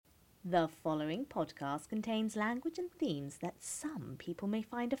The following podcast contains language and themes that some people may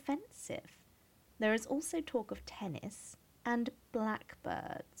find offensive. There is also talk of tennis and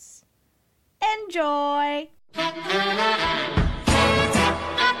blackbirds. Enjoy!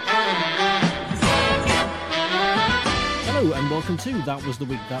 Hello and welcome to That Was the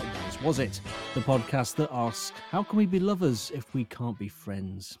Week That Was it? The podcast that asks, how can we be lovers if we can't be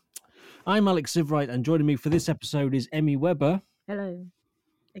friends? I'm Alex Sivright, and joining me for this episode is Emmy Webber. Hello,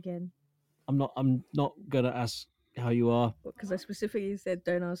 again. I'm not gonna ask how you are. Because I specifically said,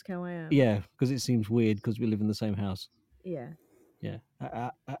 "Don't ask how I am." Yeah, because it seems weird because we live in the same house. Yeah. Yeah.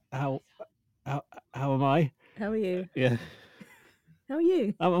 How am I? How are you? Yeah. How are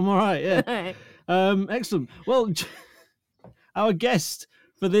you? I'm all right. Yeah. Excellent. Well, our guest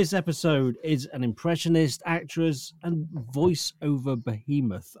for this episode is an impressionist, actress, and voiceover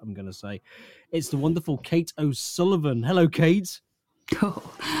behemoth, I'm going to say. It's the wonderful Kate O'Sullivan. Hello, Kate.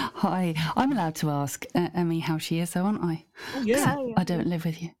 Oh, hi. I'm allowed to ask Emmy how she is, though, aren't I? Oh, yeah. I don't live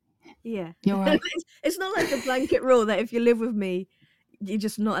with you. Yeah. You're right. It's not like a blanket rule that if you live with me, you're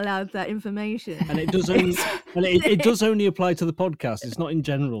just not allowed that information. And it does only, it does only apply to the podcast. It's not in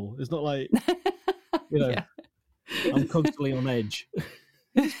general. It's not like, Yeah. I'm constantly on edge.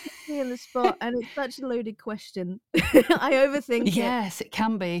 Me in the spot, and it's such a loaded question. I overthink it. Yes, it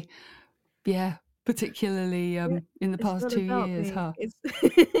can be. Yeah, particularly in the It's past not 2 about years, me. huh?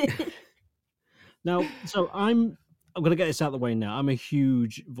 Now, so I'm going to get this out of the way now. I'm a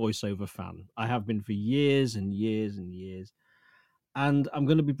huge voiceover fan. I have been for years and years and years. And I'm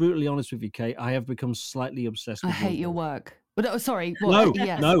going to be brutally honest with you, Kate. I have become slightly obsessed I with hate your voice. work. But oh, sorry. What? No,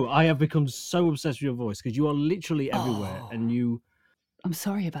 Yes. no, I have become so obsessed with your voice because you are literally everywhere, and I'm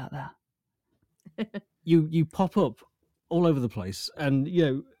sorry about that. you pop up all over the place. And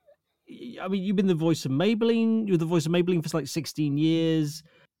I mean, you've been the voice of Maybelline. You were the voice of Maybelline for like 16 years.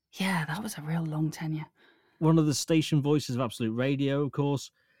 Yeah, that was a real long tenure. One of the station voices of Absolute Radio, of course.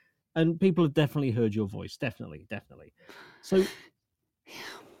 And people have definitely heard your voice. Definitely. So,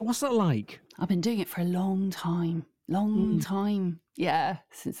 what's that like? I've been doing it for a long time. Yeah,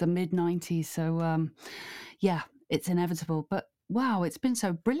 since the mid-90s. So, yeah, it's inevitable. But wow, it's been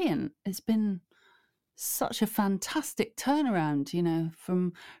so brilliant. It's been such a fantastic turnaround,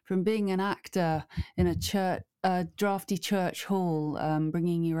 from being an actor in a drafty church hall,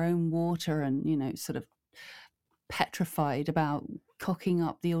 bringing your own water and, sort of petrified about cocking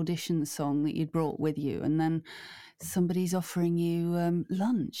up the audition song that you'd brought with you. And then somebody's offering you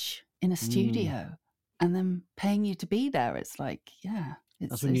lunch in a studio and then paying you to be there. It's like, yeah.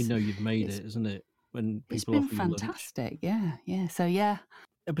 That's when you know you've made it, isn't it? When people it's been offer you lunch. fantastic. Yeah. So, yeah.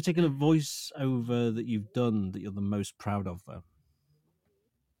 A particular voiceover that you've done that you're the most proud of, though?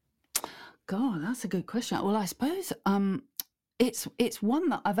 God, that's a good question. Well, I suppose it's one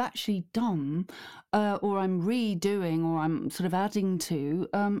that I've actually done, or I'm redoing, or I'm sort of adding to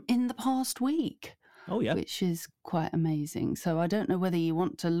in the past week. Oh yeah, which is quite amazing. So I don't know whether you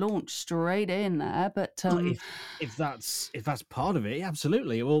want to launch straight in there, but if that's part of it,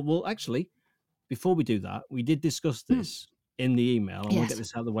 absolutely. Well, actually, before we do that, we did discuss this in the email. I want to get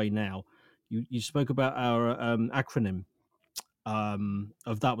this out of the way now. You spoke about our acronym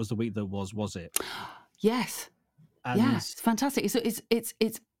of That Was the Week That Was it? Yes. And yes, it's fantastic. So it's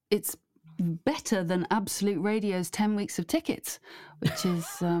better than Absolute Radio's 10 weeks of tickets, which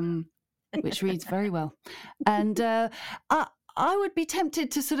is which reads very well. And I would be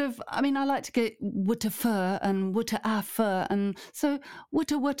tempted to sort of, I mean, I like to get wutta fur and wutta fur, and so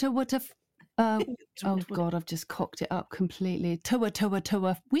wutta. Oh God, I've just cocked it up completely. Toa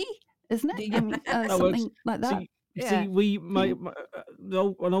wee, isn't it? I mean, something like that. See, an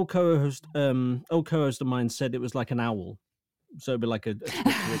old co-host of mine said it was like an owl, so it'd be like a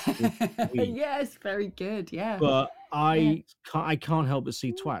yes, very good. Yeah, but I can't help but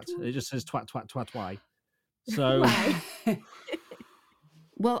see twat. It just says twat. So,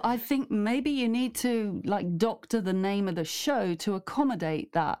 well, I think maybe you need to doctor the name of the show to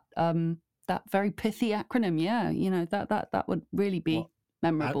accommodate that that very pithy acronym. Yeah, that would really be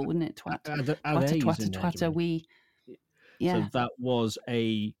memorable, wouldn't it? Twat, twat, wee. Yeah. So that was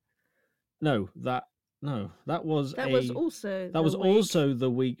that was also the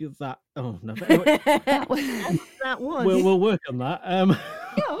week that. Oh no, anyway, that was. We'll work on that.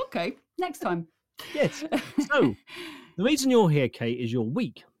 Yeah, okay, next time. Yes. So the reason you're here, Kate, is your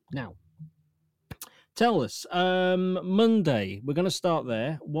week. Now, tell us. Monday. We're going to start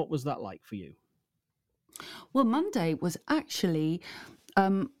there. What was that like for you? Well, Monday was actually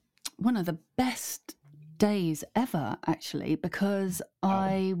one of the best days ever, actually, because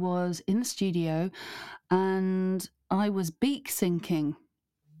I was in the studio and I was beak syncing.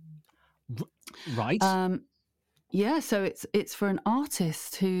 Right. Yeah, so it's for an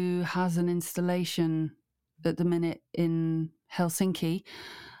artist who has an installation at the minute in Helsinki.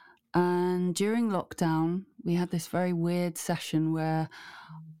 And during lockdown, we had this very weird session where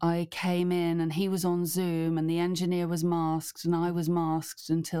I came in and he was on Zoom and the engineer was masked and I was masked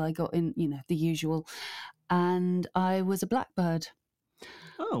until I got in, the usual. And I was a blackbird.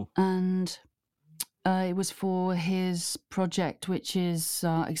 Oh. And it was for his project, which is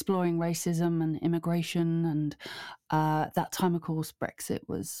exploring racism and immigration. And that time, of course, Brexit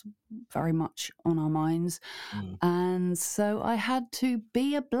was very much on our minds. And so I had to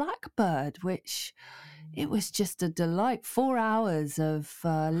be a blackbird, which it was just a delight. 4 hours of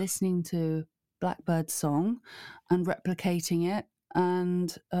listening to Blackbird song and replicating it.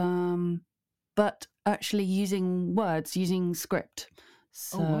 And but actually using words, using script.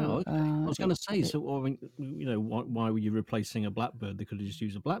 So, wow, okay. I was going to say, why were you replacing a blackbird? They could have just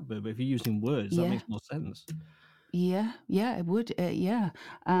used a blackbird, but if you're using words, that makes more sense. Yeah, it would. Yeah,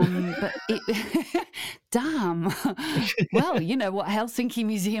 but it, damn. Well, you know what? Helsinki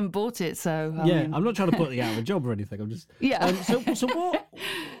Museum bought it, so I mean... I'm not trying to put you out of a job or anything. I'm just so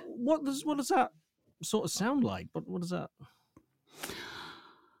what does that sort of sound like? What does that?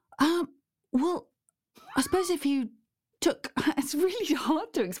 Well, I suppose if you took, it's really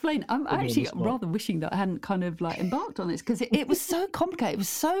hard to explain. I'm actually rather wishing that I hadn't kind of embarked on this, because it was so complicated. It was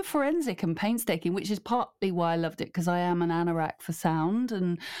so forensic and painstaking, which is partly why I loved it, because I am an anorak for sound.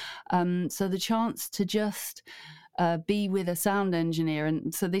 And so the chance to just be with a sound engineer.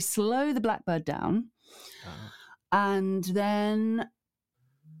 And so they slow the blackbird down. And then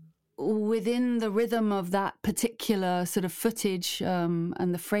within the rhythm of that particular sort of footage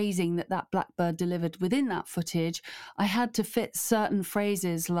and the phrasing that blackbird delivered within that footage, I had to fit certain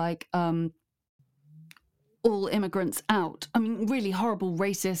phrases like all immigrants out. I mean, really horrible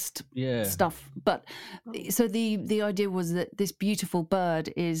racist stuff. But so the idea was that this beautiful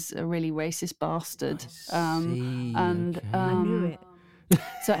bird is a really racist bastard. And I knew it.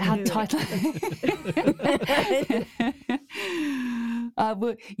 So it had title.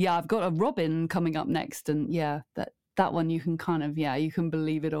 I've got a robin coming up next, and that one you can kind of you can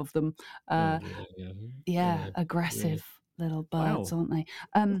believe it of them. Aggressive little birds, aren't they?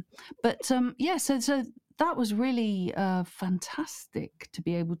 So that was really fantastic to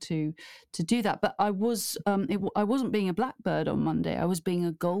be able to do that. But I wasn't being a blackbird on Monday. I was being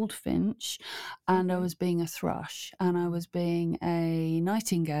a goldfinch, and I was being a thrush, and I was being a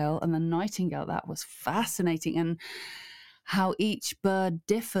nightingale. And the nightingale, that was fascinating, and how each bird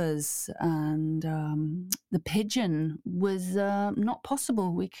differs. And the pigeon was not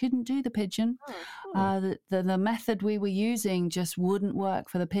possible. We couldn't do the pigeon. The method we were using just wouldn't work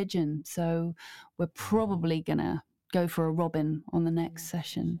for the pigeon. So we're probably going to go for a robin on the next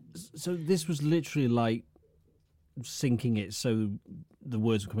session. So this was literally like syncing it so the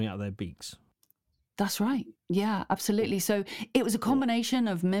words were coming out of their beaks. That's right. Yeah, absolutely. So it was a combination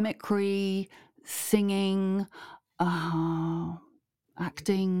of mimicry, singing,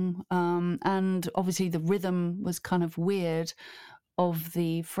 acting, and obviously the rhythm was kind of weird of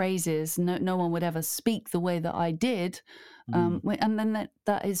the phrases. No one would ever speak the way that I did, and then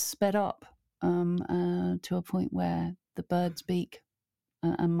that is sped up to a point where the bird speak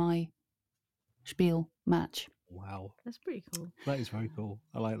and my spiel match. Wow, that's pretty cool. That is very cool.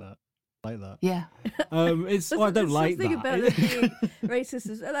 I like that. Yeah. It's I don't like that. About it being racist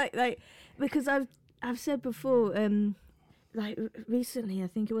is like because I've said before, recently, I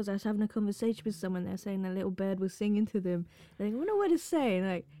think it was, I was having a conversation with someone. They're saying a little bird was singing to them. They're like, I wonder what it's saying.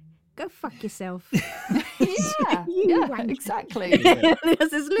 Like, go fuck yourself. Exactly.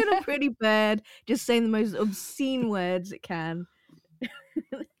 There's this little pretty bird just saying the most obscene words it can.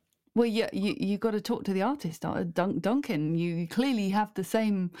 Well, you got to talk to the artist, Duncan. You clearly have the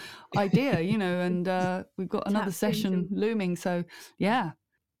same idea, and we've got another session looming. So, yeah.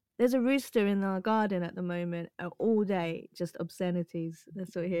 There's a rooster in our garden at the moment, all day, just obscenities.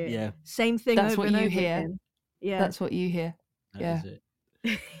 That's what we hear. Yeah. Same thing. That's over what and you over hear. Again. Yeah. That's what you hear. That is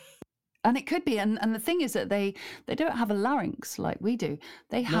it. And it could be, and the thing is that they don't have a larynx like we do.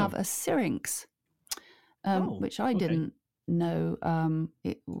 They have a syrinx, which I didn't know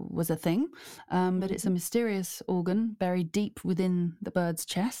it was a thing. But it's a mysterious organ buried deep within the bird's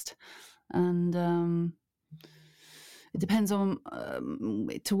chest, and it depends on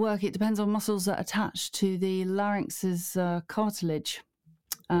to work. It depends on muscles that attach to the larynx's cartilage,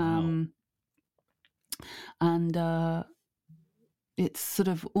 and it's sort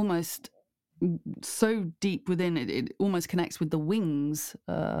of almost so deep within it, it almost connects with the wings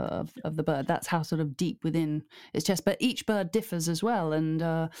of the bird. That's how sort of deep within its chest. But each bird differs as well.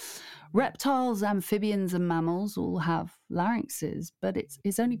 And reptiles, amphibians, and mammals all have larynxes, but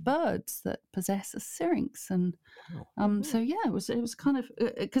it's only birds that possess a syrinx. And so yeah, it was kind of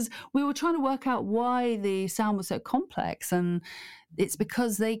because we were trying to work out why the sound was so complex, and it's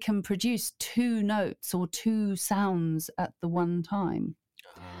because they can produce two notes or two sounds at the one time.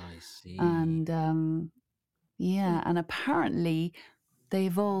 I see. And and apparently they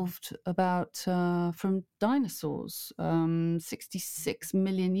evolved about from dinosaurs 66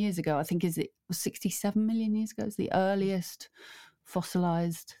 million years ago. I think it was 67 million years ago. It's the earliest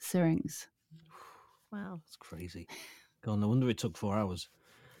fossilized syrinx. Wow. That's crazy. God, no wonder it took 4 hours.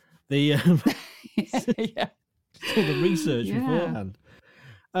 The Yeah. all the research Yeah. beforehand.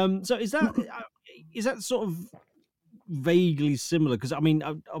 So is that sort of vaguely similar? Because I mean,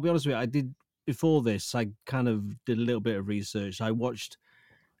 I'll be honest with you, I did before this. I kind of did a little bit of research. I watched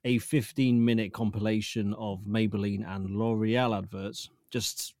a 15-minute compilation of Maybelline and L'Oreal adverts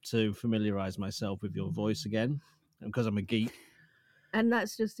just to familiarize myself with your voice again, because I'm a geek. And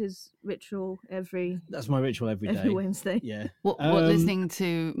that's just his ritual That's my ritual every day. Wednesday. Yeah. What listening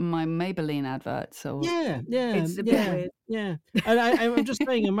to my Maybelline adverts? Or Yeah. It's a bit weird. Yeah. And I'm just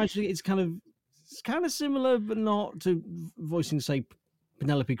saying, imagine it's kind of similar, but not to voicing, say,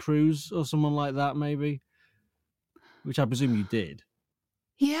 Penelope Cruz or someone like that, maybe, which I presume you did.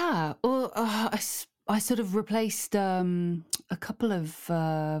 Yeah. Well, I sort of replaced a couple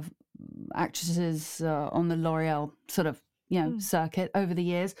of actresses on the L'Oreal sort of circuit over the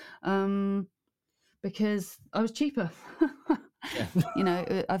years because I was cheaper.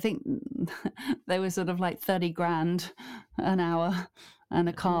 Yeah. I think they were sort of like 30 grand an hour and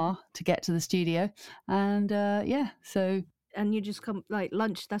a car to get to the studio. And so. And you just come, like,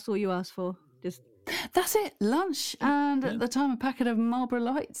 lunch, that's all you ask for? Just That's it, lunch, and at the time a packet of Marlboro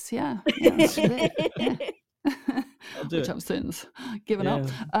Lights. Yeah, that's it. Yeah. Which I've since given up.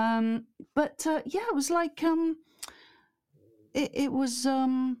 But it was like it was.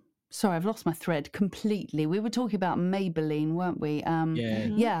 Sorry, I've lost my thread completely. We were talking about Maybelline, weren't we?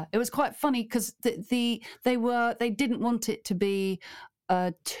 Yeah. It was quite funny because they didn't want it to be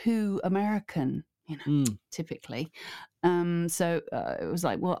too American, typically. So it was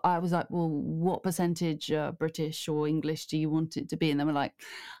like, well, I was like, well, what percentage British or English do you want it to be? And they were like,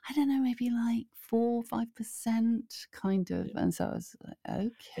 I don't know, maybe like 4-5% kind of. And so I was like,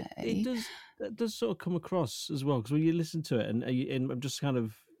 okay. That does sort of come across as well, because when you listen to it and I'm just kind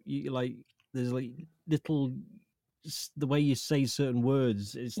of there's like little, the way you say certain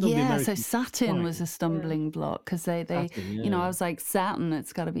words, it's not the American. So satin was a stumbling block because they satin, I was like, satin,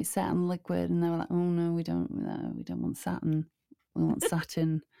 it's got to be satin liquid, and they were like, oh no, we don't want satin, we want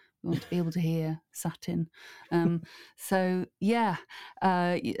satin. We want to be able to hear satin. So at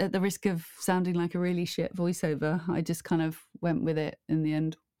the risk of sounding like a really shit voiceover, I just kind of went with it in the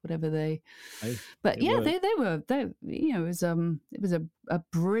end. Whatever they, but they were, it was a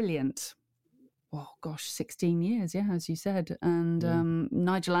brilliant. Oh gosh, 16 years, as you said. And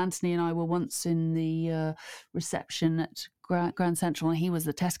Nigel Anthony and I were once in the reception at Grand Central, and he was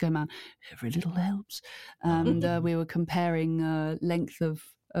the Tesco man. Every little helps. And we were comparing length of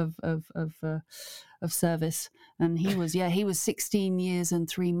service, and he was 16 years and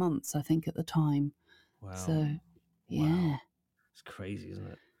 3 months, I think, at the time. Wow. So yeah, it's crazy, isn't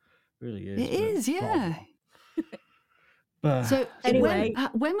it? It really is. It is, yeah. But so anyway,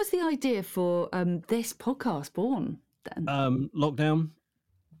 when was the idea for this podcast born then? Lockdown.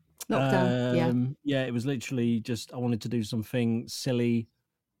 Yeah. Yeah, it was literally just I wanted to do something silly,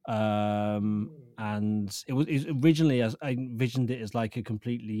 and it was originally, as I envisioned it, as like a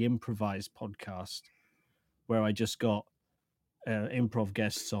completely improvised podcast where I just got improv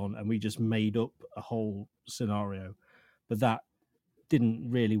guests on and we just made up a whole scenario, but that didn't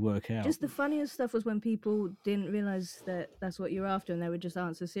really work out. Just the funniest stuff was when people didn't realize that that's what you're after, and they would just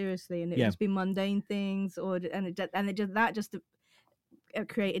answer seriously, and it would just be mundane things, that just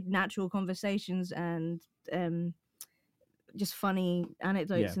created natural conversations and just funny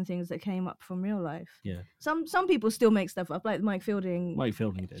anecdotes and things that came up from real life. Yeah. Some people still make stuff up, like Mike Fielding. Mike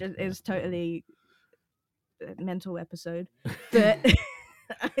Fielding did. Is totally a mental episode, but.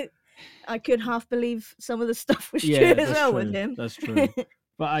 I could half believe some of the stuff was true as well with him. That's true.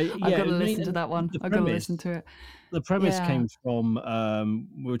 But I've got to listen to that one. I've got to listen to it. The premise came from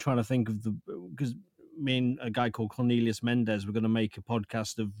we were trying to think of because me and a guy called Cornelius Mendez were going to make a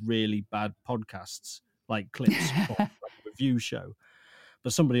podcast of really bad podcasts, like clips from like a review show.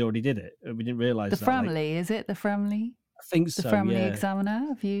 But somebody already did it. We didn't realize The Framley, is it? The Framley? think The so. Family Yeah, Examiner.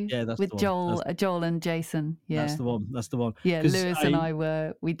 Have you? yeah, that's With the one. Joel and Jason. That's Yeah. the one. That's the one. Yeah, 'Cause Lewis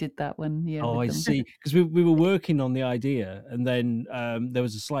and we did that one. Yeah, Oh, with I them. see. Because we were working on the idea, and then there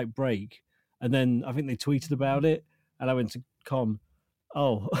was a slight break, and then I think they tweeted about it, and I went to Con.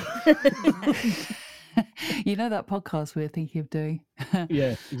 Oh, You know that podcast we're thinking of doing?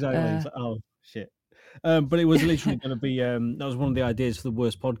 yeah, exactly. It's like, oh shit. But it was literally going to be. That was one of the ideas for the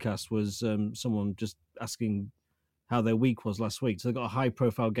worst podcast. Was someone just asking how their week was last week? So they got a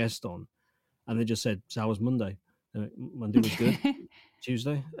high-profile guest on, and they just said, "So how was Monday?" Monday was good.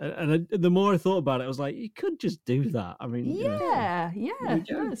 Tuesday, and the more I thought about it, I was like, you could just do that. I mean, Yeah, you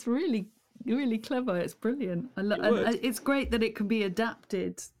go. no, it's really, really clever. It's brilliant. It And works. it's great that it can be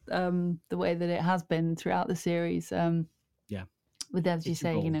adapted the way that it has been throughout the series. Yeah, with, as you it's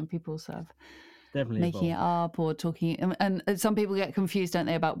say, evolved. people sort of Definitely making it evolved. up or talking, and some people get confused, don't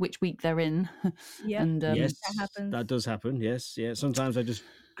they, about which week they're in? Yeah, And Yes, that happens. that does happen. Yes, yeah. Sometimes I just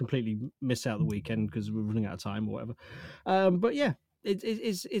completely miss out the weekend because we're running out of time or whatever. But yeah,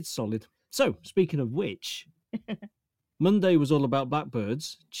 it's solid. So speaking of which, Monday was all about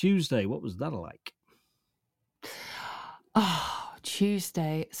blackbirds. Tuesday, what was that like? Oh,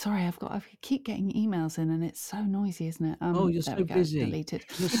 Tuesday. Sorry, I keep getting emails in, and it's so noisy, isn't it? Oh, you're there so we go, busy. deleted.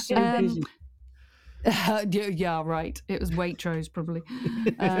 You're so busy. Yeah, right. It was Waitrose, probably.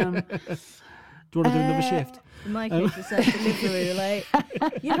 Do you want to do another shift? In my case, it's like delivery. Like,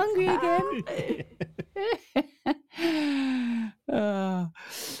 you hungry again?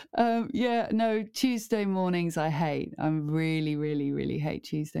 Yeah, no, Tuesday mornings I hate. I really, really, really hate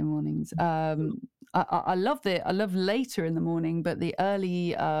Tuesday mornings. I love it. I love later in the morning, but the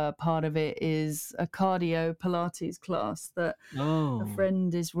early part of it is a cardio Pilates class that a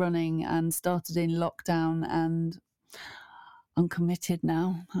friend is running and started in lockdown, and I'm committed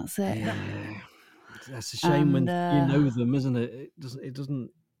now. That's it. Yeah. That's a shame when you know them, isn't it? It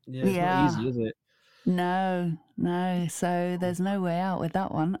doesn't. Yeah, it's not easy, is it? No. So there's no way out with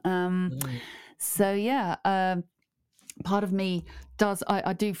that one. So yeah, part of me does.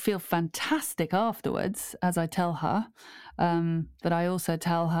 I do feel fantastic afterwards, as I tell her, but I also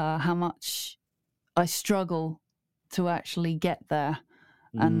tell her how much I struggle to actually get there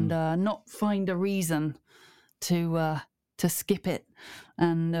and not find a reason to skip it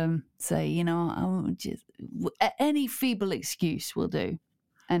and say, I'll just, any feeble excuse will do.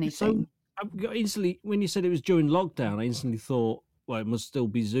 Anything. So instantly, when you said it was during lockdown, I instantly thought, well, it must still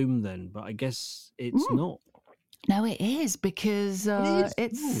be Zoom then, but I guess it's not. No, it is, because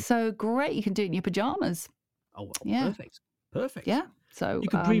it's so great. You can do it in your pajamas. Oh, well, yeah. Perfect. Yeah. So you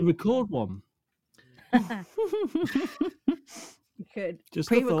could pre-record one. You could just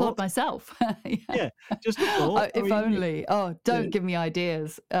pre-record myself. Yeah, just a thought. If only. Oh, don't give me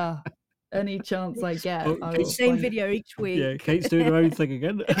ideas. Any chance I get. Same video each week. Yeah, Kate's doing her own thing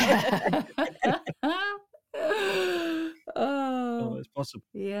again. Oh, it's possible.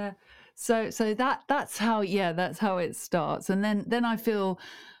 Yeah. So that's how it starts, and then I feel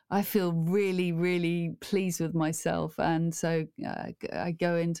really, really pleased with myself, and so I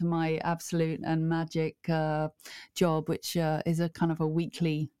go into my Absolute and Magic job, which is a kind of a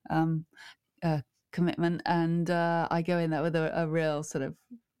weekly commitment, and I go in there with a real sort of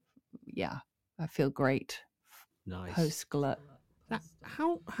I feel great. Nice. Post-glut.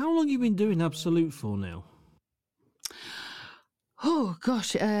 How long have you been doing Absolute for now? Oh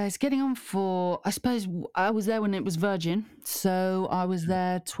gosh, it's getting on for, I suppose I was there when it was Virgin, so I was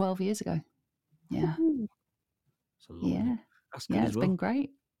there 12 years ago. Yeah. Yeah. That's good it's been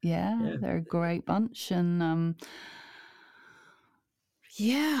great. Yeah, they're a great bunch, and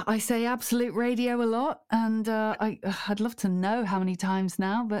I say Absolute Radio a lot, and I'd love to know how many times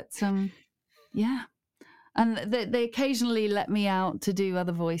now, but yeah. And they occasionally let me out to do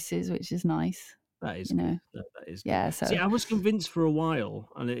other voices, which is nice. That is good. That is good. Yeah. So see, I was convinced for a while,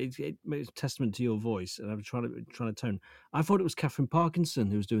 and it's a testament to your voice. And I'm trying to tone. I thought it was Catherine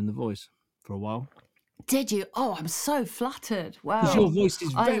Parkinson who was doing the voice for a while. Did you? Oh, I'm so flattered. Wow. Because your voice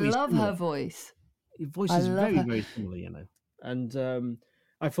is very. I love similar. Her voice. Your voice is very, very similar, And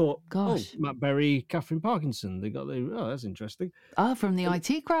I thought, gosh, Matt Berry, Catherine Parkinson. They got that's interesting. Oh, from the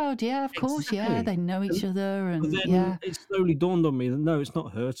IT crowd, yeah, of course, exactly. Yeah, they know each other, and then it slowly dawned on me that no, it's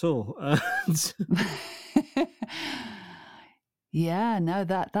not her at all. Yeah, no,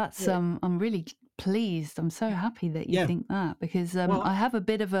 that's I'm really pleased. I'm so happy that you think that, because I have a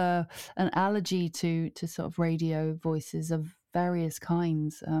bit of an allergy to sort of radio voices of various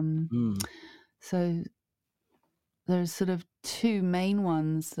kinds. So there's sort of two main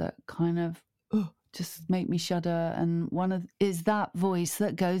ones that kind of just make me shudder. And is that voice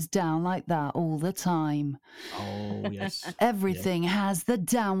that goes down like that all the time. Oh, yes. Everything has the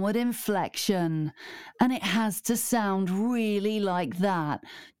downward inflection, and it has to sound really like that.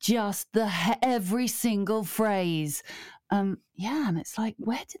 Just every single phrase. And it's like,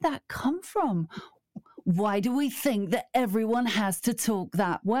 where did that come from? Why do we think that everyone has to talk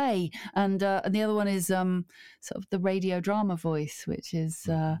that way? And the other one is sort of the radio drama voice, which is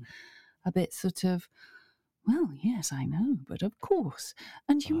a bit sort of, well, yes, I know, but of course.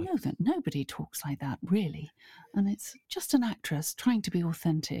 And you know that nobody talks like that, really. And it's just an actress trying to be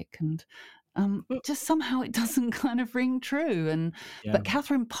authentic, and just somehow it doesn't kind of ring true. But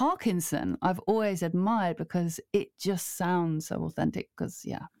Catherine Parkinson, I've always admired because it just sounds so authentic. Because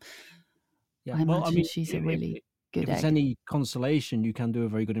I imagine she's a really good egg. If it's any consolation, you can do a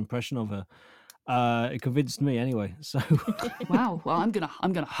very good impression of her. It convinced me anyway. So wow. Well, I'm gonna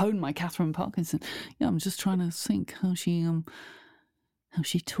hone my Catherine Parkinson. Yeah, I'm just trying to think how she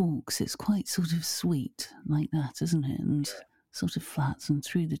talks. It's quite sort of sweet like that, isn't it? And sort of flats and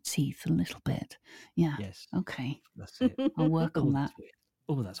through the teeth a little bit. Yeah. Yes. Okay. That's it. I'll work on that.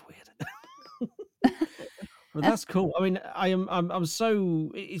 That's weird. But that's cool. I mean, I'm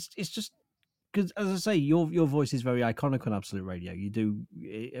so it's just. Because, as I say, your voice is very iconic on Absolute Radio. You do,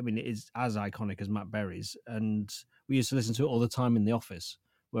 I mean, it is as iconic as Matt Berry's, and we used to listen to it all the time in the office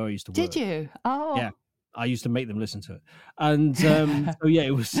where I used to work. Did you? Oh, yeah. I used to make them listen to it, and so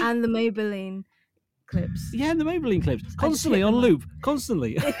it was. And the Maybelline clips. Yeah, and the Maybelline clips constantly on loop,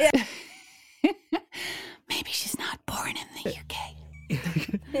 constantly. Maybe she's not born in the UK.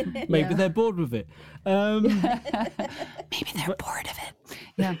 Maybe they're bored with it. Maybe they're bored of it.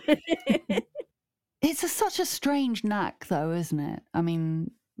 Yeah. It's such a strange knack, though, isn't it? I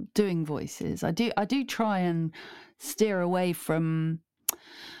mean, doing voices. I do try and steer away from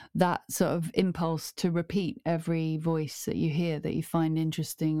that sort of impulse to repeat every voice that you hear that you find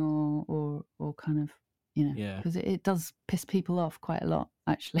interesting or kind of, because it does piss people off quite a lot,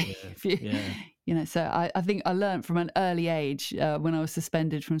 actually. So I think I learned from an early age when I was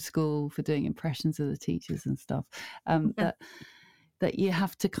suspended from school for doing impressions of the teachers and stuff, that you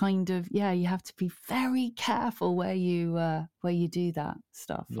have to kind of, you have to be very careful where you do that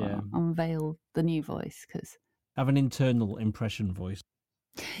stuff. Unveil the new voice, because have an internal impression voice.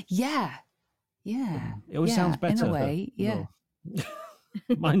 Yeah. It always sounds better in a way. Yeah. Well.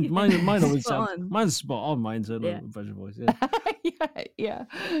 mine always sounds. Mine's spot on. My internal impression voice. Yeah.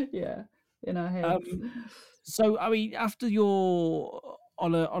 In our heads. So I mean, after your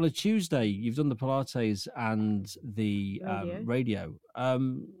on a Tuesday, you've done the Pilates and the radio.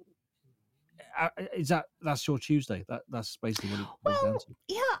 That's your Tuesday? That's basically what it boils down to.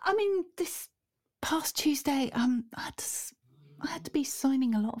 Yeah, I mean, this past Tuesday, I had to be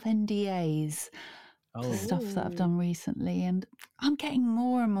signing a lot of NDAs for stuff that I've done recently, and I'm getting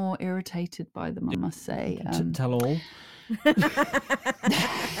more and more irritated by them, I must say. Tell all.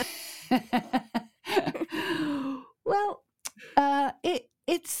 Well,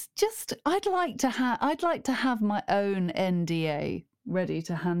 it's just I'd like to have my own NDA ready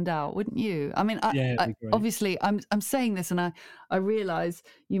to hand out, wouldn't you? I mean, I obviously I'm saying this, and I realize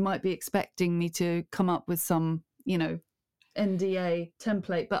you might be expecting me to come up with some, NDA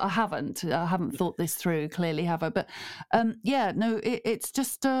template, but I haven't thought this through, clearly, have I? But it's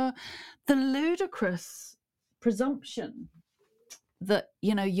just the ludicrous presumption that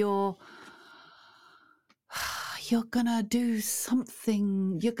you're gonna do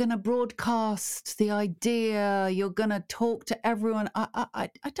something, you're gonna broadcast the idea, you're gonna talk to everyone. I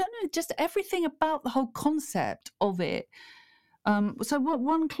don't know, just everything about the whole concept of it. So what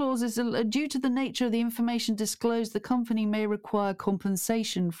one clause is, due to the nature of the information disclosed, the company may require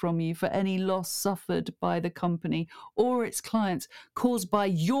compensation from you for any loss suffered by the company or its clients caused by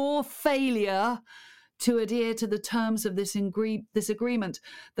your failure to adhere to the terms of this agreement.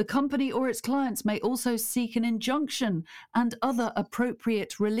 The company or its clients may also seek an injunction and other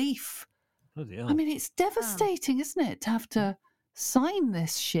appropriate relief. I mean, it's devastating, isn't it, to have to sign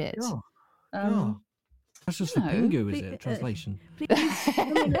this shit? That's just for Pingu, is it? Translation. Please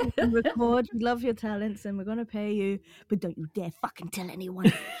come in and record. We love your talents and we're going to pay you, but don't you dare fucking tell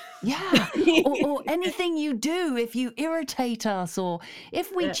anyone. Yeah. or anything you do if you irritate us, or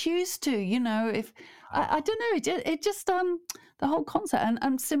if we choose to, if I don't know, it just the whole concept,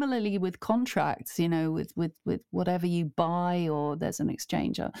 and similarly with contracts, with whatever you buy or there's an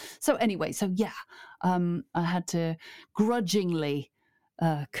exchange. So anyway, I had to grudgingly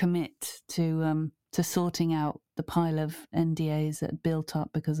commit to sorting out the pile of NDAs that had built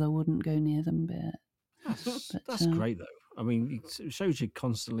up because I wouldn't go near them. That's great, though. I mean, it shows you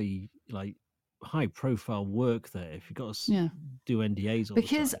constantly high profile work there if you've got to do NDAs all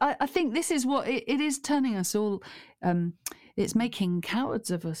because the time. I think this is what it is turning us all. It's making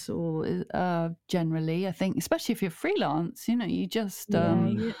cowards of us all. Generally, I think, especially if you're freelance, you just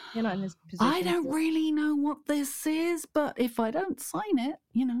you're not in this position. I don't really know what this is, but if I don't sign it,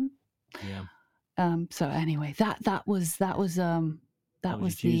 Yeah. So anyway, that was the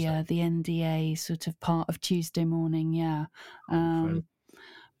NDA sort of part of Tuesday morning. Yeah.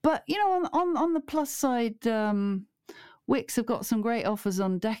 But on the plus side, Wix have got some great offers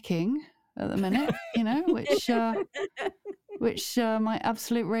on decking at the minute. which my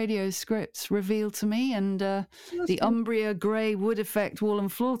Absolute Radio scripts reveal to me, and the Umbria Grey Wood Effect wall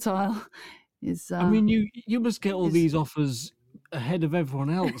and floor tile is. I mean, you must get all these offers ahead of everyone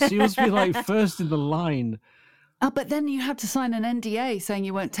else. You must be like first in the line. But then you have to sign an NDA saying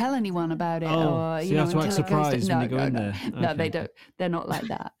you won't tell anyone about it. Oh, so you have to act surprised when you go in there. Okay. No, they don't. They're not like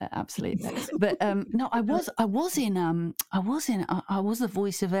that. Absolutely. But no, I was the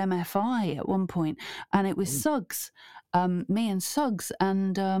voice of MFI at one point, and it was Suggs, me and Suggs,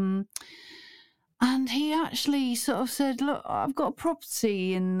 and he actually sort of said, "Look, I've got a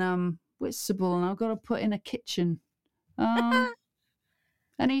property in Whitstable, and I've got to put in a kitchen.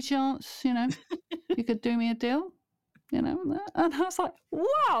 Any chance, you could do me a deal, And I was like,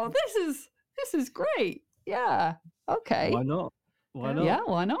 wow, this is great. Yeah. Okay. Why not? Yeah,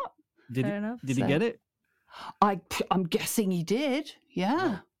 why not? Did he get it? I'm guessing he did.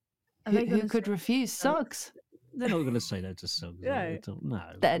 Yeah. Who could refuse Suggs? They're not going to say no to Suggs. No. No.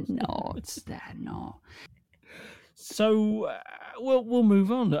 They're not. They're not. So we'll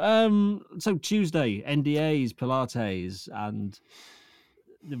move on. So Tuesday, NDAs, Pilates, and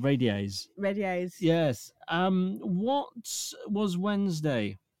the radios. Yes. What was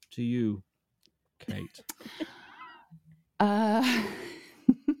Wednesday to you, Kate?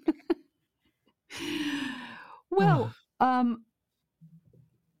 Well, I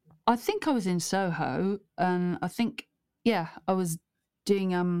think I was in Soho, and I think I was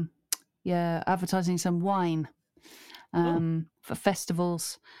doing advertising some wine for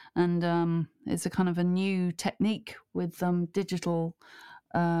festivals, and it's a kind of a new technique with digital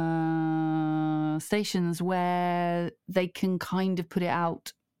stations where they can kind of put it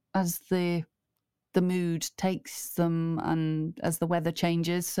out as the mood takes them and as the weather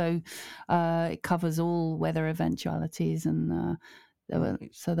changes, so it covers all weather eventualities, and there were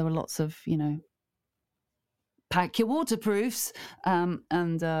lots of pack your waterproofs and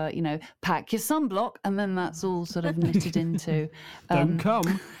pack your sunblock, and then that's all sort of knitted into don't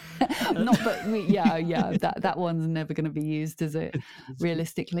come. Not but that one's never going to be used, is it,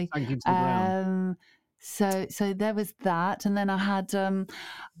 realistically? So there was that, and then I had then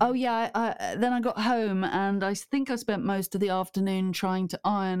I got home, and I think I spent most of the afternoon trying to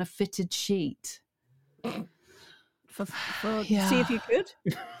iron a fitted sheet. For see if you could.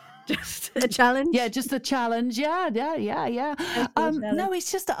 Just a challenge. Yeah, just a challenge. Yeah. No,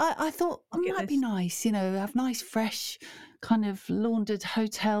 it's just I thought it might be nice, have nice, fresh, kind of laundered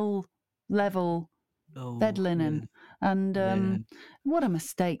hotel level bed linen. Yeah. And what a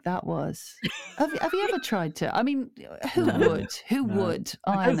mistake that was. Have you ever tried to? I mean, who would?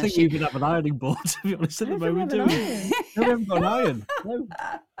 I don't think you even have an ironing board, to be honest, at the moment, do we? We haven't got an iron. No.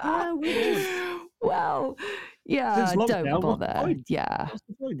 Well, yeah, don't bother. Yeah,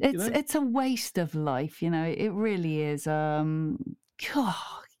 it's a waste of life, It really is.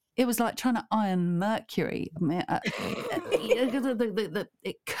 It was like trying to iron mercury. I mean,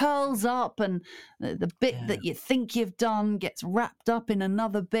 it curls up, and the bit that you think you've done gets wrapped up in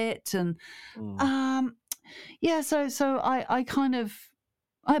another bit, and So I kind of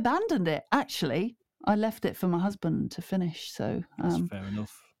abandoned it. Actually, I left it for my husband to finish. So that's fair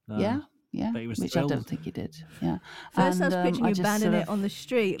enough. Yeah, which thrilled. I don't think he did. Yeah. First, I was picturing you banning it on the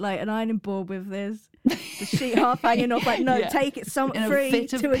street, like an ironing board with the sheet half hanging off. Like, no, take it free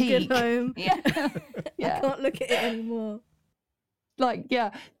to a good home. Yeah. I can't look at it anymore. Like,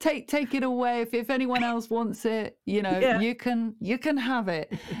 take it away. If anyone else wants it, you can have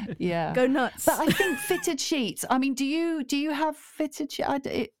it. Yeah, go nuts. But I think fitted sheets. I mean, do you have fitted sheets?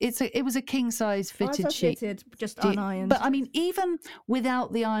 It was a king size fitted sheet. Fitted, just unironed. But I mean, even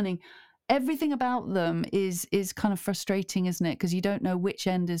without the ironing, everything about them is kind of frustrating, isn't it? Because you don't know which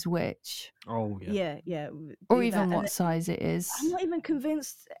end is which. Oh yeah. Or even what size it is. I'm not even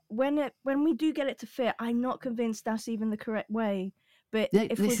convinced when we do get it to fit. I'm not convinced that's even the correct way. But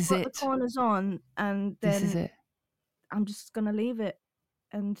if we put the corners on, and then this is it. I'm just gonna leave it.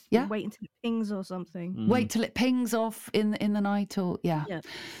 and Yeah. wait until it pings or something. Wait till it pings off in the night, or yeah.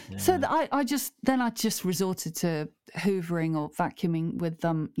 So I just resorted to hoovering or vacuuming with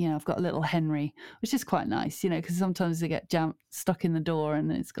I've got a little Henry, which is quite nice, because sometimes they get stuck in the door,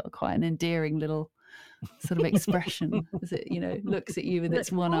 and it's got quite an endearing little sort of expression as it looks at you with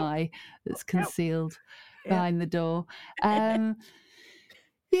its one eye that's concealed behind the door.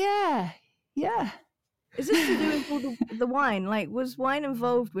 Yeah. Is this to do with all the wine? Like, was wine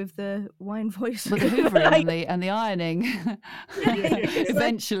involved with the wine voice? With the hoovering and the ironing.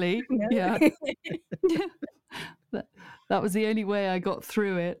 Eventually, yeah. That was the only way I got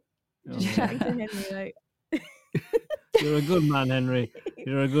through it. Chatting to Henry, like, you're a good man, Henry.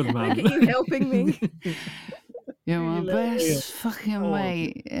 You're a good man. Look at you helping me. You're my best fucking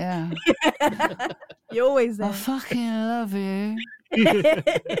mate. Yeah. You're always there. I fucking love you.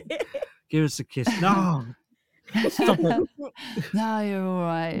 Give us a kiss. No. Stop it. No, you're all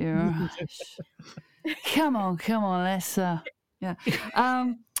right. You're all right. Come on. Let's yeah.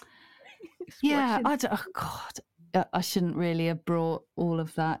 Yeah. I shouldn't really have brought all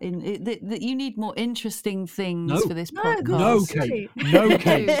of that in. You need more interesting things for this podcast. No,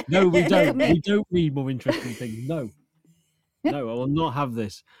 Kate. No, we don't. We don't need more interesting things. No, I will not have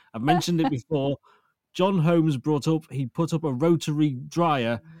this. I've mentioned it before. John Holmes he put up a rotary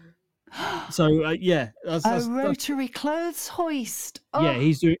dryer. So that's rotary clothes hoist. Oh. Yeah,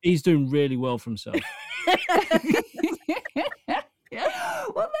 he's doing really well for himself.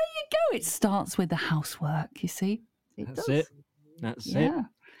 Well, there you go. It starts with the housework, you see. That's it. That's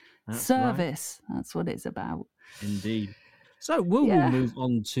service. Right. That's what it's about. Indeed. So we'll move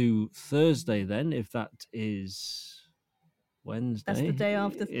on to Thursday then, if that is Wednesday. That's the day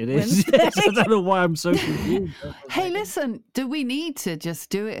after it is. Yes, I don't know why I'm so confused. Hey, listen, do we need to just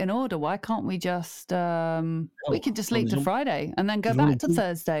do it in order? Why can't we just we can just leap to Friday and then go back to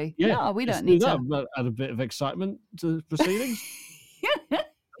Thursday? Yeah, we don't need to add a bit of excitement to the proceedings.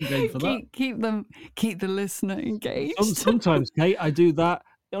 Keep the listener engaged. Sometimes, Kate, I do that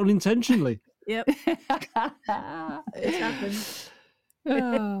unintentionally. Yep. It happens.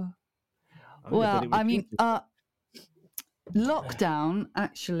 Well, I mean, lockdown,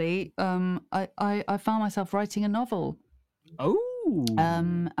 actually, I found myself writing a novel. Oh.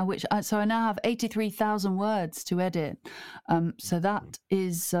 So I now have 83,000 words to edit. So that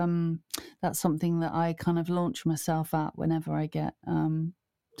is that's something that I kind of launch myself at whenever I get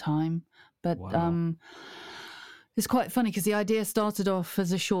time. But it's quite funny because the idea started off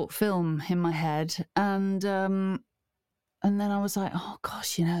as a short film in my head, and then I was like, oh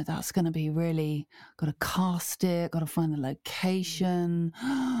gosh, that's going to be really, got to cast it, got to find the location,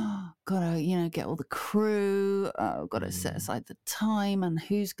 got to, get all the crew, got to set aside the time, and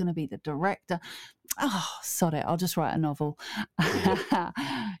who's going to be the director. Oh, sod it, I'll just write a novel.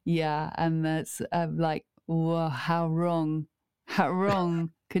 Yeah, and that's like, whoa, how wrong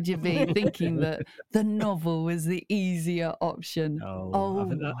could you be thinking that the novel was the easier option? Oh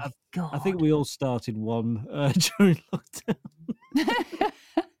my God. I think we all started one during lockdown.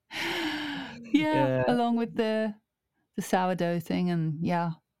 Yeah, along with the sourdough thing, and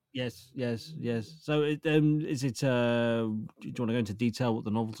Yes. So, is it? Do you want to go into detail what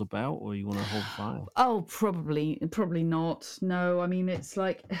the novel's about, or you want to hold fire? Oh, probably not. No, I mean, it's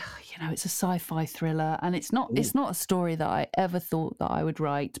like, it's a sci-fi thriller, and it's not. Ooh. It's not a story that I ever thought that I would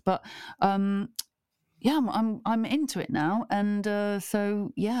write, but I'm into it now, and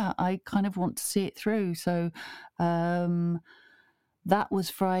I kind of want to see it through. So, that was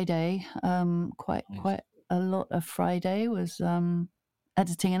Friday. Quite a lot of Friday was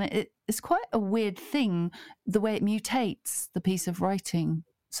editing, and it's quite a weird thing, the way it mutates the piece of writing.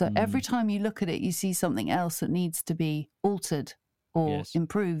 So every time you look at it, you see something else that needs to be altered or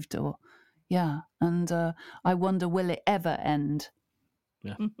improved, or and I wonder, will it ever end?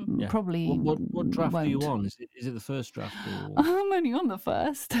 Yeah. Probably. What draft won't. are you on? Is it the first draft? Or... I'm only on the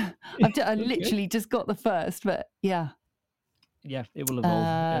first. I literally just got the first, but yeah, it will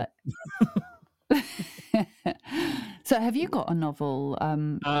evolve. So have you got a novel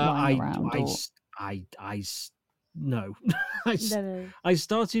lying around? No. I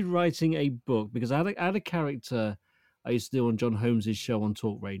started writing a book because I had a character I used to do on John Holmes's show on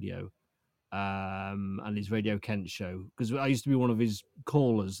Talk Radio, and his Radio Kent show, because I used to be one of his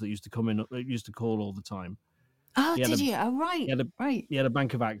callers that used to come in, that used to call all the time. Oh, did you? Oh, right. He had a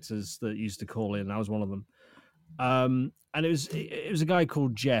bank of actors that used to call in. I was one of them. And it was a guy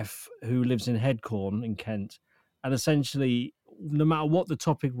called Jeff who lives in Headcorn in Kent, and essentially, no matter what the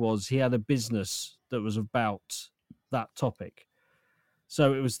topic was, he had a business that was about that topic.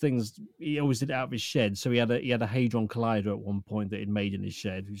 So it was things he always did it out of his shed. So he had a Hadron Collider at one point that he'd made in his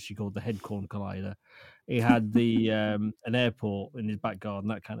shed, which he called the Headcorn Collider. He had the an airport in his back garden,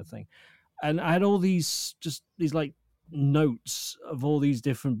 that kind of thing. And I had all these like notes of all these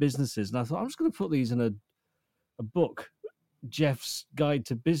different businesses, and I thought I'm just going to put these in a book, Jeff's Guide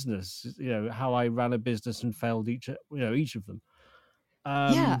to Business. How I ran a business and failed each of them.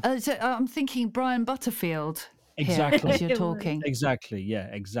 So I'm thinking Brian Butterfield. Exactly. Here, as you're talking. Exactly. Yeah.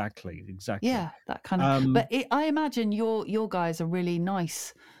 Exactly. Yeah, that kind of. But I imagine your guy's a really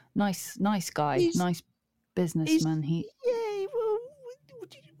nice guy, nice businessman. Well,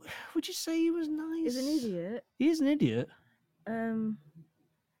 would you say he was nice? He's an idiot. He is an idiot.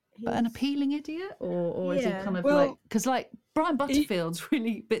 But an appealing idiot, or is he kind of because Brian Butterfield's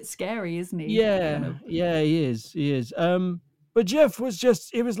really a bit scary, isn't he? Yeah, he is. But Jeff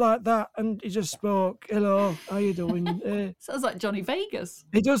he was like that, and he just spoke, "Hello, how you doing?" Sounds like Johnny Vegas.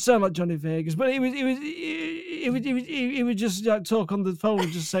 He does sound like Johnny Vegas, but he would just like talk on the phone,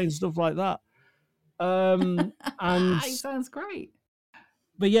 just saying stuff like that. And he sounds great.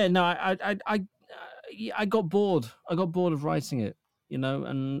 But yeah, no, I got bored. I got bored of writing it,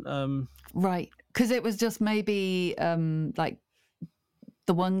 and right, because it was just maybe like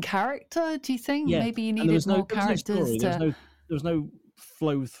the one character. Do you think maybe you needed more characters? There was no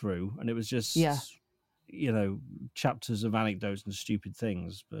flow through, and it was just chapters of anecdotes and stupid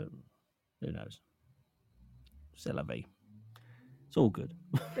things. But who knows? C'est la vie. It's all good.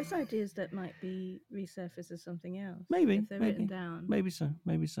 There's ideas that might be resurfaced as something else. Maybe if they're written down. Maybe so.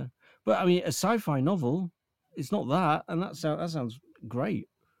 But I mean, a sci-fi novel, it's not that, and that sounds great.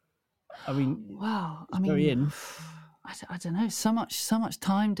 I mean, wow. I don't know. So much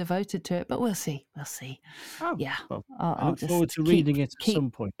time devoted to it, but we'll see. Oh, yeah. Well, I'll look forward to reading it at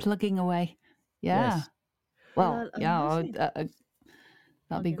some point. Plugging away. Yeah. Yes. Well,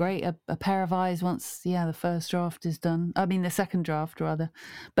 that'd be great. A pair of eyes once, the first draft is done. I mean, the second draft rather.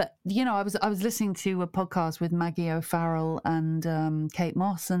 But I was listening to a podcast with Maggie O'Farrell and Kate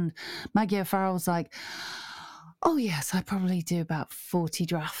Moss, and Maggie O'Farrell's like, "Oh yes, I probably do about 40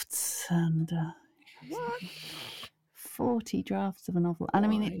 drafts." And what? 40 drafts of a novel, and I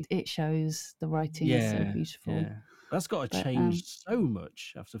mean, it shows the writing is so beautiful. Yeah. That's got to change so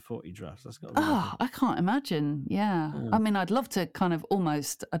much after 40 drafts. That's got. I can't imagine. Yeah. I mean, I'd love to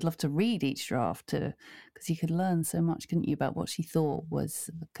read each draft because you could learn so much, couldn't you, about what she thought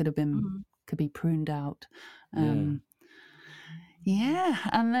could be pruned out. And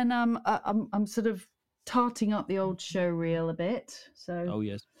then I'm sort of tarting up the old show reel a bit. So oh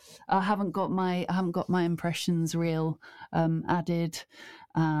yes, I haven't got my impressions reel added,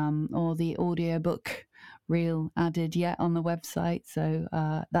 or the audiobook reel added yet on the website. So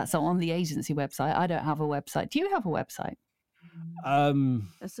that's on the agency website. I don't have a website. Do you have a website?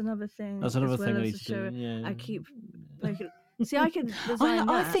 That's another thing. That's another thing I need to do. Yeah. I keep see. I can design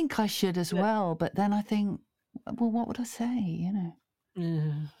I think I should as well, but then I think, well, what would I say?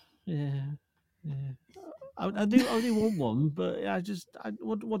 Yeah. I do want one, but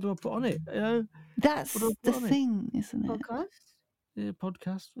what do I put on it? That's the thing, isn't it? Podcast. Yeah,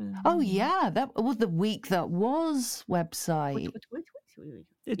 podcast. Yeah. Oh yeah, that was the week that was website.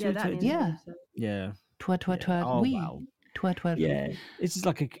 Yeah. Twa. Oh, we. wow. Twa. Yeah, it's just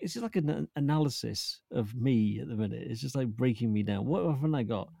like an analysis of me at the minute. It's just like breaking me down. What haven't I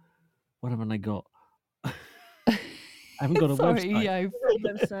got? I haven't got a website.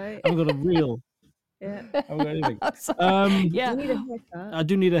 Website. I haven't got a reel. Yeah. I haven't got anything. You need a haircut. I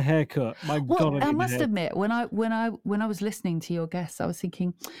do need a haircut. My God, I must admit, when I was listening to your guests, I was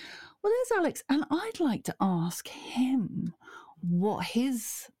thinking, well, there's Alex, and I'd like to ask him what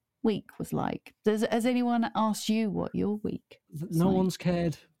his week was like. Has anyone asked you what your week was No like? one's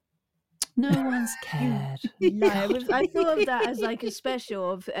cared. No one's cared. No, I thought of that as like a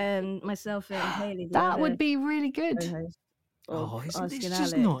special of myself and Haley. That would be really good. It's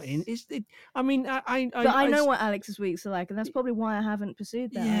just not in. I mean, but I know what Alex's weeks are like, and that's probably why I haven't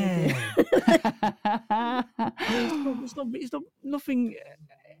pursued that idea. It's not. Nothing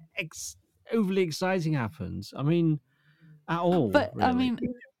overly exciting happens. I mean, at all. But really. I mean,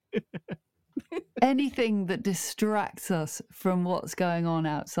 anything that distracts us from what's going on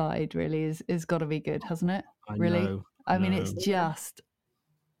outside really is got to be good, hasn't it? I mean, it's just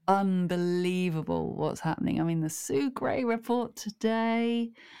unbelievable what's happening. I mean, the Sue Gray report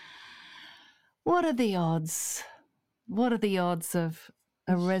today. What are the odds? What are the odds of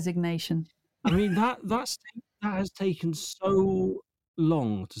a resignation? I mean, that has taken so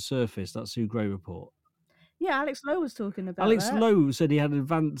long to surface, that Sue Gray report. Yeah, Alex Lowe was talking about Alex that. Lowe said he had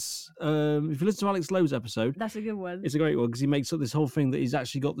advance. If you listen to Alex Lowe's episode, That's a good one. it's a great one because he makes up this whole thing that he's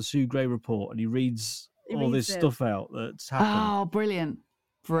actually got the Sue Gray report and he reads all this stuff out that's happened. Oh, brilliant.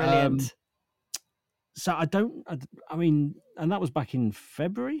 Brilliant. So I mean, and that was back in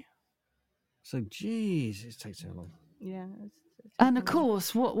February. So, geez, it takes so long. Yeah. And of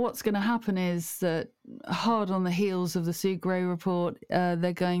course, what's going to happen is that hard on the heels of the Sue Gray report,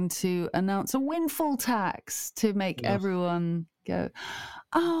 they're going to announce a windfall tax to make everyone go,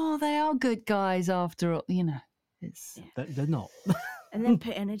 oh, they are good guys after all. You know, it's they're not. And then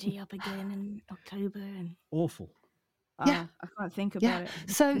put energy up again in October. And awful. Yeah, I can't think about it.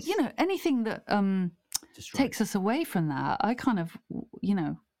 So, you know, anything that takes us away from that, I kind of, you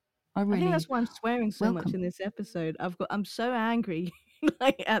know, I think that's why I'm swearing so much in this episode. I'm so angry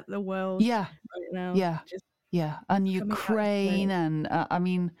like at the world right now. Yeah. And Ukraine and I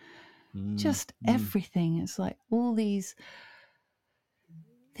mean just everything. It's like all these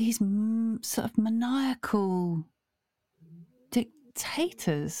sort of maniacal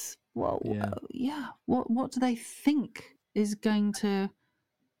dictators. What do they think is going to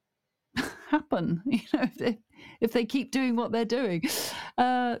happen? You know, if they keep doing what they're doing.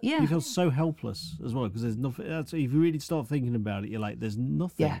 You feel so helpless as well because there's nothing. If you really start thinking about it, you're like, there's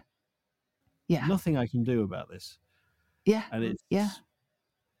nothing. Yeah. Nothing I can do about this. Yeah. And it's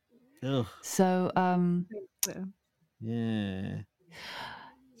ugh. So yeah.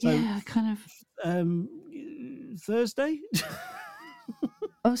 So kind of Thursday.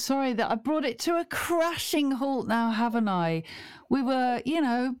 Oh, sorry that I brought it to a crashing halt now, haven't I? We were, you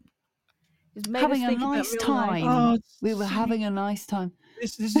know, having a nice time. Oh, we were having a nice time.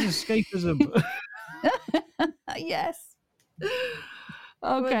 This is escapism. Yes.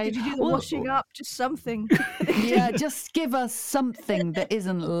 Okay. Did you do the washing up? Just something. Yeah, just give us something that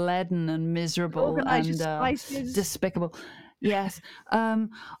isn't leaden and miserable and despicable. Yes.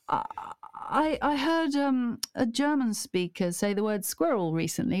 I heard a German speaker say the word squirrel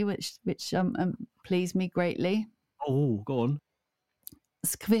recently, which pleased me greatly. Oh, go on.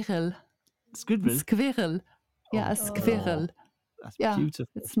 Squirrel. Squirrel. Yeah, a squirrel. That's beautiful.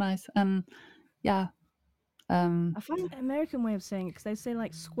 It's nice. Yeah. I find the American way of saying it because they say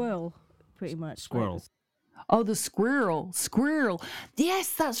like squirrel, pretty much. Squirrel. Oh, the squirrel.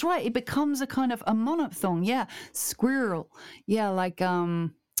 Yes, that's right. It becomes a kind of a monophthong. Yeah, squirrel. Yeah, like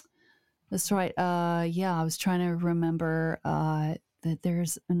that's right. Yeah, I was trying to remember that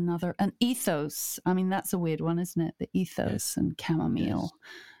there's an ethos. I mean, that's a weird one, isn't it? The ethos and chamomile.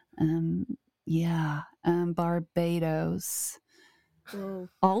 Yes. Barbados. Whoa.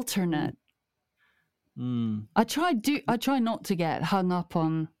 Alternate. I try not to get hung up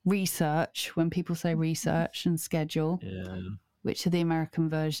on research when people say research and schedule. Yeah. Which are the American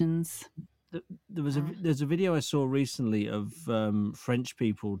versions? There's a video I saw recently of French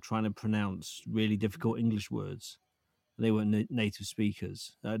people trying to pronounce really difficult English words. They weren't native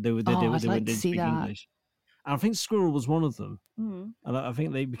speakers. They didn't speak English. And I think squirrel was one of them. And I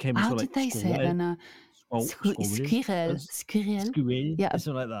think they became How sort of did they say it then? Squirrel. Yeah,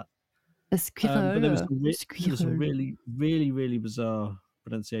 something like that. A squirrel. But there was some really, really, really bizarre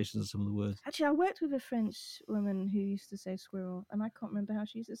pronunciations of some of the words. Actually, I worked with a French woman who used to say squirrel, and I can't remember how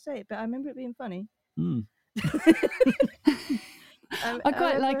she used to say it, but I remember it being funny. I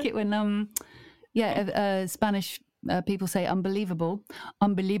quite like it when Spanish people say unbelievable.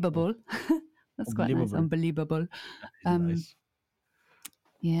 That's quite nice. Unbelievable. Nice.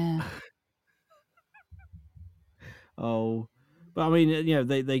 Yeah. Oh, but I mean, you know,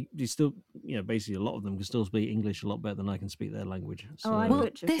 they still, you know, basically a lot of them can still speak English a lot better than I can speak their language. So, well,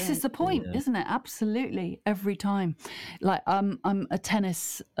 this is the point, isn't it? Absolutely, every time. Like I'm a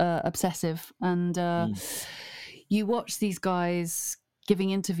tennis obsessive, and you watch these guys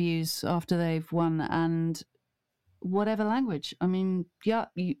giving interviews after they've won, and whatever language. I mean,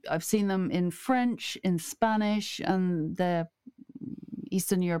 I've seen them in French, in Spanish, and they're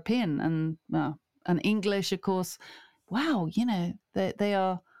Eastern European, and English, of course. Wow, you know, they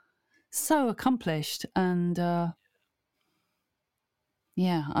are so accomplished, and I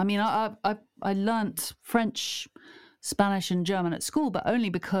mean, I learnt French, Spanish, and German at school, but only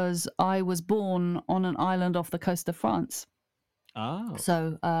because I was born on an island off the coast of France. Oh,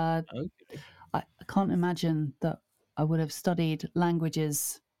 so okay. I can't imagine that I would have studied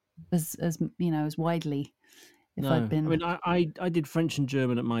languages as you know, as widely if I'd been. I mean, I did French and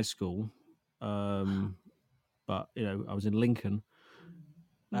German at my school. But you know, I was in Lincoln,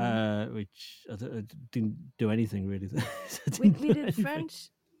 which I didn't do anything really. We did French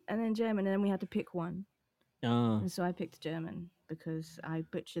and then German, and then we had to pick one. And so I picked German because I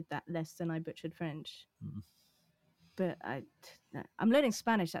butchered that less than I butchered French. But I'm learning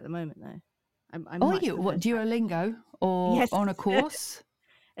Spanish at the moment, though. Are you? What, Duolingo or yes. on a course?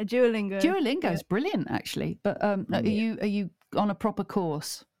 A Duolingo. Duolingo's brilliant, actually. But are you on a proper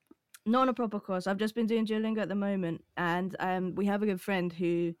course? Not on a proper course. I've just been doing Duolingo at the moment, and we have a good friend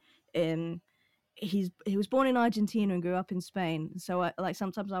who, he was born in Argentina and grew up in Spain. So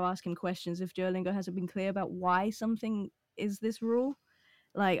sometimes I ask him questions if Duolingo hasn't been clear about why something is this rule.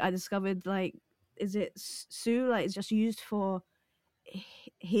 Like I discovered, like, is it su? Like it's just used for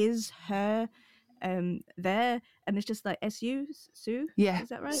his, her, there, and it's just like su, su. Yeah, is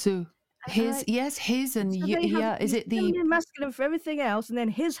that right? Su. His, yes, his, and So yeah. Is it the masculine for everything else, and then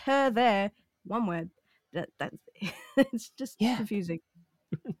his, her, there, one word? That it's just confusing.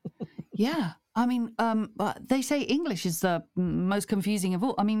 Yeah, I mean, they say English is the most confusing of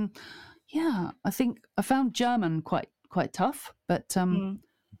all. I mean, yeah, I think I found German quite tough, but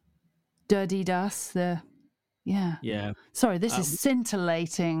Der, die, das, yeah. Sorry, this is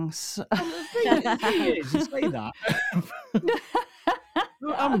scintillating. You say that.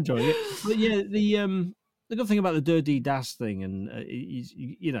 I'm enjoying it, but yeah, the good thing about the Der, die, das thing, and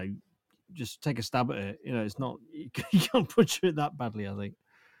you know, just take a stab at it. You know, it's not you can't butcher it that badly. I think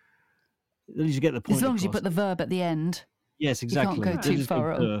at least you get the point. As long as you put the verb at the end. Yes, exactly. You can't go too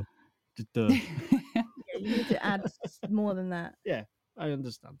far. Yeah, you need to add more than that. Yeah, I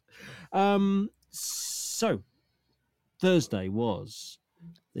understand. So Thursday was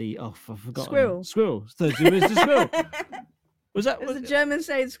I forgot. Squirrel. Thursday was the squirrel. Was that the German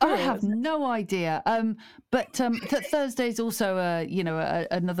saying squirrel? I have no idea. But Thursday's also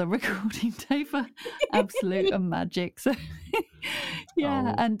another recording day for Absolute and Magic. So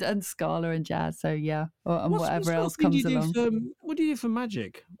and Scala and jazz. So and whatever else comes along. What do you do for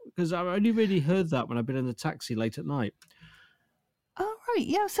Magic? Because I only really heard that when I've been in the taxi late at night. Oh right,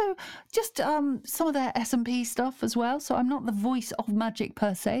 yeah. So just some of their S&P stuff as well. So I'm not the voice of Magic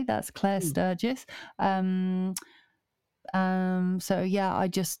per se. That's Claire Sturgis. So yeah,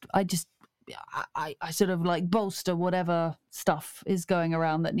 I sort of like bolster whatever stuff is going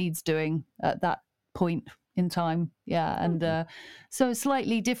around that needs doing at that point in time. Yeah. And so a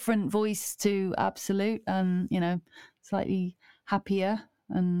slightly different voice to Absolute, and slightly happier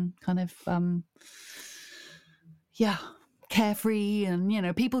and kind of carefree,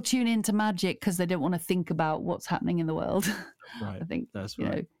 and people tune into Magic because they don't want to think about what's happening in the world. Right. I think that's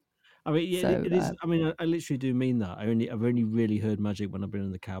right. I mean, it is. I mean, I literally do mean that. I've only really heard Magic when I've been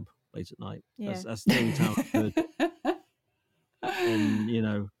in the cab late at night. Yeah. That's the only time I've heard.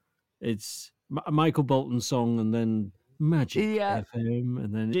 And it's a Michael Bolton song, and then Magic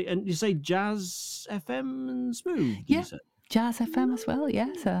FM, and you say Jazz FM and Smooth. Yeah, Jazz FM as well.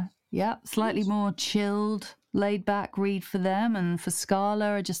 Yes, slightly more chilled, laid back read for them, and for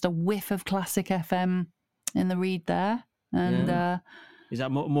Scala, just a whiff of classic FM in the read there, and. Is that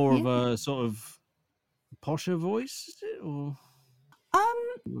more of a sort of posher voice, or?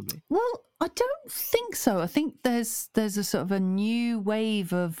 Well, I don't think so. I think there's a sort of a new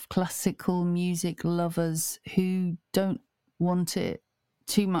wave of classical music lovers who don't want it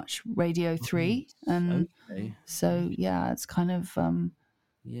too much Radio 3, and so it's kind of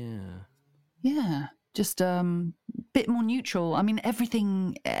just bit more neutral. I mean,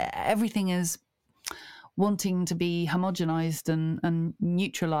 everything is wanting to be homogenized and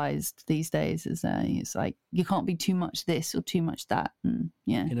neutralized these days. It's like you can't be too much this or too much that, and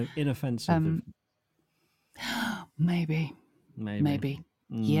inoffensive. Maybe.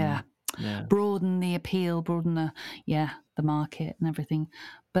 Yeah. Broaden the appeal, broaden the market and everything.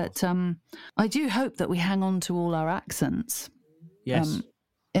 But I do hope that we hang on to all our accents in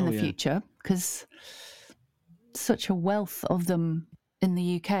the future, because such a wealth of them in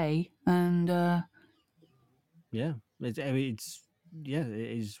the UK, and it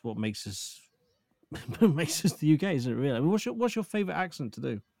is what makes us the UK, isn't it? Really. I mean, what's your favourite accent to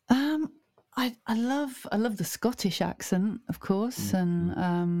do? I love the Scottish accent, of course,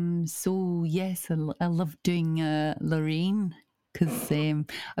 and so yes, I love doing Lorraine, because I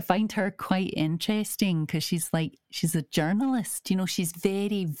find her quite interesting, because she's a journalist. She's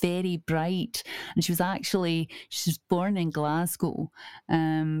very, very bright, and she was born in Glasgow,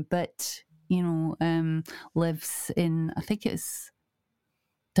 but lives in, I think it's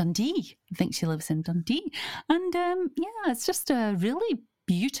Dundee. I think she lives in Dundee, and it's just a really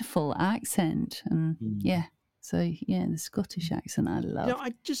beautiful accent, and so the Scottish accent I love.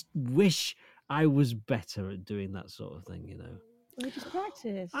 I just wish I was better at doing that sort of thing. We just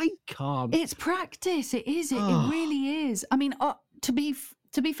practice. I can't. It's practice. It is. It really is. I mean, to be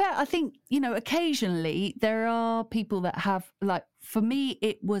to be fair, I think, occasionally there are people that have, like, for me,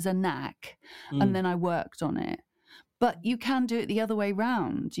 it was a knack and then I worked on it. But you can do it the other way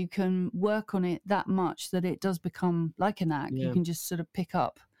round. You can work on it that much that it does become like a knack. Yeah. You can just sort of pick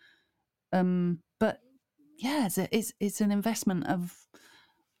up. But yeah, it's an investment of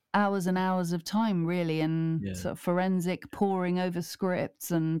hours and hours of time, really, and sort of forensic poring over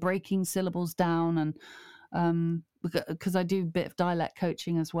scripts and breaking syllables down, and because I do a bit of dialect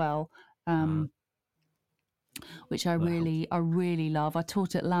coaching as well. Which I really love. I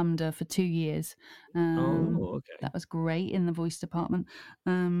taught at LAMDA for 2 years. Okay. That was great in the voice department.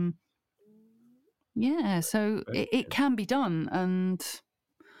 Yeah, so it can be done, and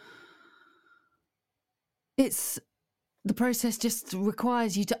the process just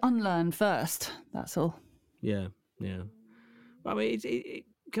requires you to unlearn first. That's all. Yeah. I mean, it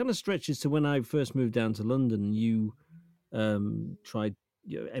kind of stretches to when I first moved down to London. You tried,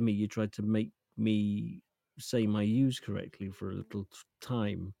 Emmy, you tried to make me say my U's correctly for a little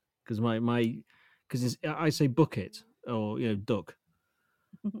time, because because I say bucket or duck.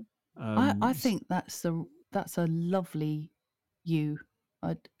 I think that's a lovely U.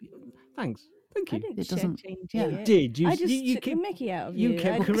 Thanks. Thank I you. didn't It doesn't. change Yeah. it. Did you? I just you took the kept, Mickey out of you you.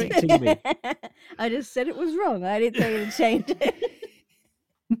 kept I- correcting me. I just said it was wrong. I didn't tell you to change it.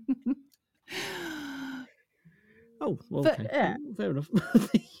 Oh, well, But, okay. yeah. Fair enough.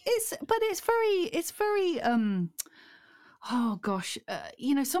 It's very oh gosh,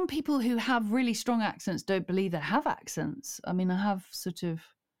 some people who have really strong accents don't believe they have accents. I mean, I have sort of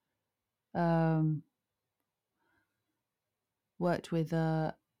worked with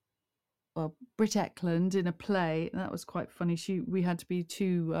Britt Eklund in a play, and that was quite funny. We had to be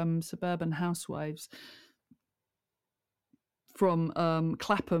two suburban housewives from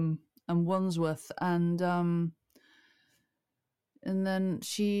Clapham and Wandsworth, and then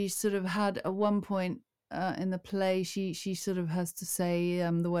she sort of had at one point in the play, she sort of has to say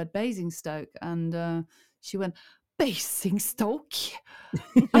the word Basingstoke, and she went, Basingstoke.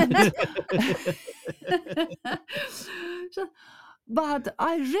 But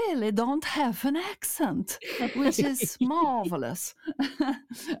I really don't have an accent, which is marvelous.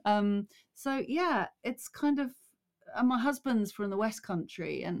 So yeah, it's kind of. And my husband's from the West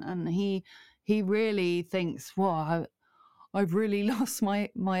Country, and he really thinks, well, I've really lost my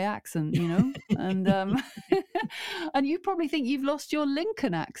accent, and and you probably think you've lost your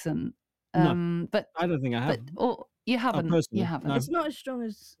Lincoln accent. No, but I don't think I have. You haven't. Personally, You haven't. no. It's not as strong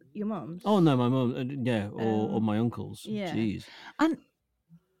as your mum's. Oh no, my mum, or my uncle's. yeah. Jeez. And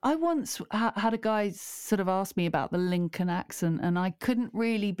I once had a guy sort of ask me about the Lincoln accent, and I couldn't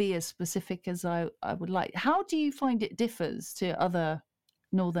really be as specific as I would like. How do you find it differs to other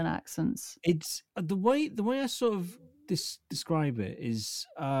northern accents? It's the way I sort of describe it is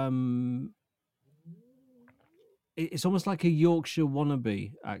it's almost like a Yorkshire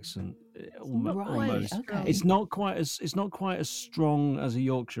wannabe accent, almost. Okay. It's not quite as strong as a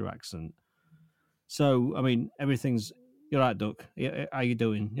Yorkshire accent. So I mean, everything's you're right, Duck. How you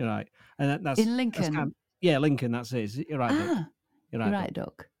doing? You're right, and that's in Lincoln. That's Lincoln. That's it. You're right, Duck. You're right,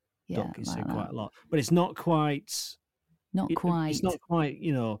 Duck. Yeah, Duck is said quite a lot, but it's not quite. Not quite. It's not quite.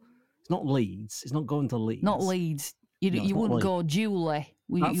 It's not Leeds. It's not going to Leeds. Not Leeds. You wouldn't go Julie.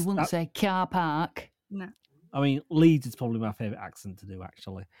 You wouldn't say car park. No. I mean, Leeds is probably my favourite accent to do,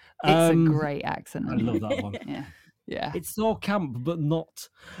 actually. It's a great accent. I love that one. Yeah. It's so camp, but not.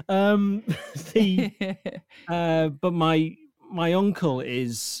 But my uncle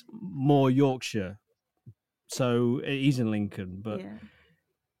is more Yorkshire, so he's in Lincoln. But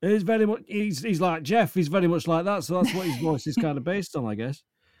he's very much he's like Jeff. He's very much like that. So that's what his voice is kind of based on, I guess.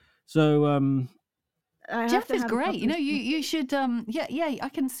 So. Jeff is great. You should. I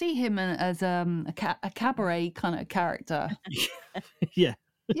can see him as a cabaret kind of character. Yeah.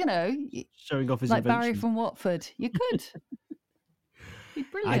 Showing off his like invention. Barry from Watford. You could. Be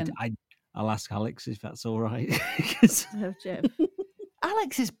brilliant. I'll ask Alex if that's all right. Jeff.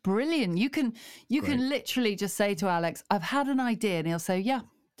 Alex is brilliant. You can literally just say to Alex, "I've had an idea," and he'll say, "Yeah,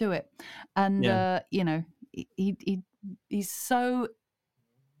 do it." And he's so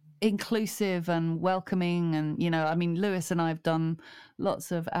inclusive and welcoming, and I mean, Lewis and I have done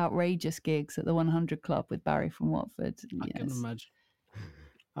lots of outrageous gigs at the 100 Club with Barry from Watford.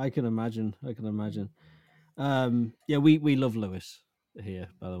 I can imagine. We love Lewis here,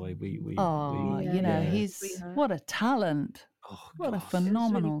 by the way. He's what a talent. Oh, what a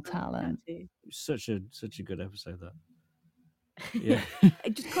phenomenal talent. Such a good episode, that. Yeah.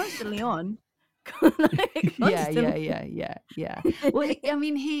 Just constantly on. Yeah. Well, I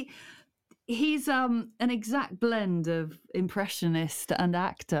mean, he's an exact blend of impressionist and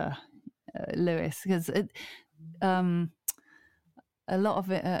actor, Lewis, because a lot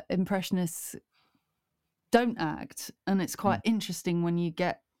of it, impressionists don't act, and it's quite interesting when you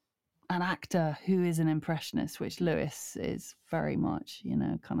get an actor who is an impressionist, which Lewis is very much,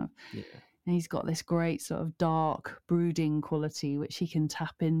 kind of. Yeah. And he's got this great sort of dark, brooding quality which he can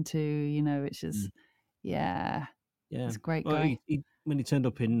tap into, which is, it's a great guy. When he turned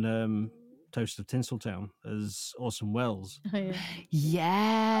up in Toast of Tinseltown as Orson Welles. Oh,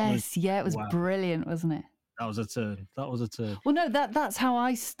 yeah. Yes, it was brilliant, wasn't it? That was a turn. Well, no, that's how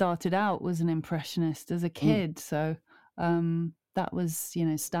I started out, was an impressionist as a kid. So that was,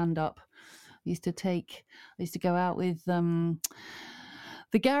 stand up. I used to go out with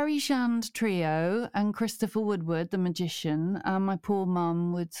the Gary Shand Trio and Christopher Woodward, the magician, and my poor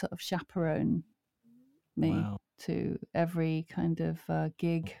mum would sort of chaperone me to every kind of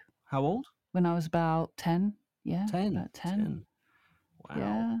gig. How old? When I was about 10. Yeah. 10? About 10. Wow.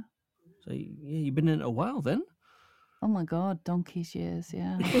 Yeah. So, you've been in it a while then? Oh my God, donkey's years,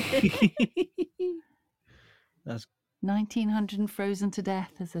 yeah. That's 1900 and frozen to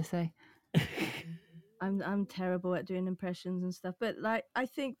death, as they say. I'm terrible at doing impressions and stuff, but like I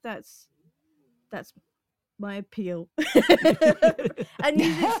think that's my appeal. And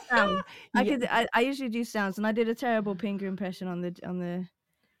using sound, I usually do sounds, and I did a terrible Pinker impression on the.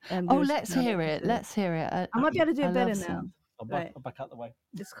 Let's hear it. Let's hear it. I might be able to do it better now. I'll back out the way.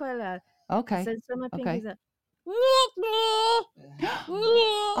 It's quite loud. Okay. So my Pinker's are.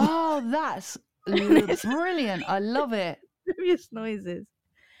 Oh, that's brilliant! I love it. Various noises.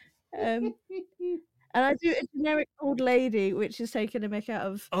 And I do a generic old lady, which is taking a mick out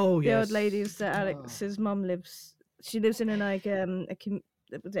of the old ladies that Alex's mum lives. She lives in a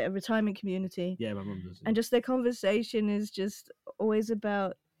retirement community. Yeah, my mum does. And just their conversation is just always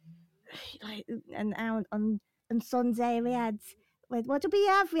about like an hour on Sunday we had. What did we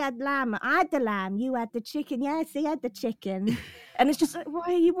have? We had lamb. I had the lamb. You had the chicken. Yes, he had the chicken. And it's just like, why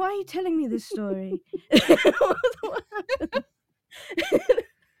are you telling me this story? What happened?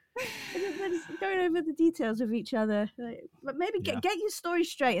 And then going over the details of each other. But maybe get your story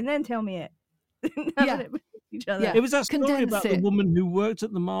straight and then tell me it. Each other. Yeah. It was that story about the woman who worked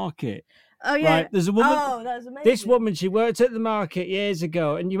at the market. Oh yeah, right? There's a woman. Oh, that was amazing. This woman, she worked at the market years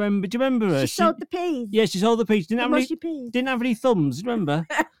ago, and do you remember her? She sold the peas. Yeah, she sold the peas. Didn't have any thumbs. Remember?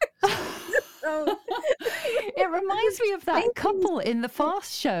 It reminds me of that couple in the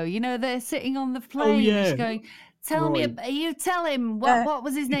Fast Show. They're sitting on the plane, just going, "Tell me, you tell him what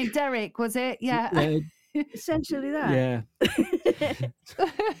was his name? Derek, was it? Yeah." Essentially that. Yeah.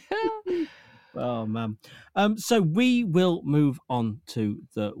 Oh man. So we will move on to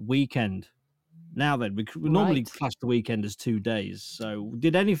the weekend. Now then, we normally class the weekend as 2 days. So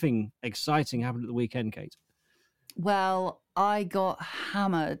did anything exciting happen at the weekend, Kate? Well, I got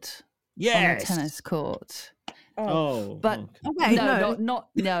hammered on the tennis court. But okay, not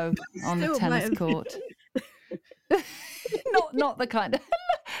on the tennis court. not the kind of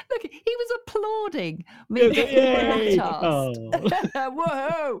look. He was applauding me.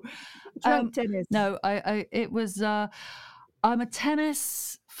 Whoa! Drunk tennis. No, it was. I'm a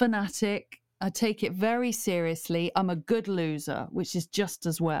tennis fanatic. I take it very seriously. I'm a good loser, which is just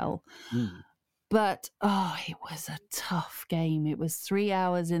as well. But it was a tough game. It was 3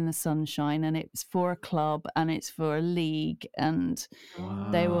 hours in the sunshine, and it was for a club, and it's for a league, and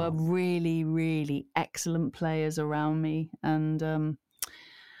they were really, really excellent players around me, and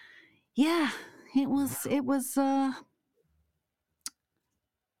it was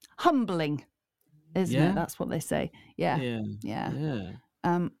humbling, isn't it? That's what they say. Yeah.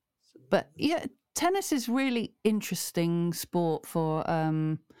 But tennis is really interesting sport for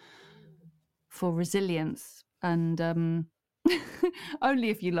resilience, and only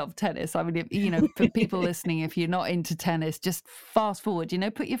if you love tennis. I mean, for people listening, if you're not into tennis, just fast forward.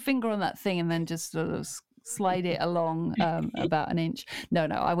 Put your finger on that thing and then just sort of slide it along about an inch. No,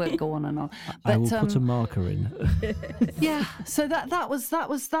 I won't go on and on. But, I will put a marker in. Yeah, so that was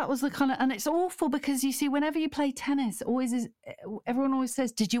the kind of, and it's awful because you see, whenever you play tennis, everyone always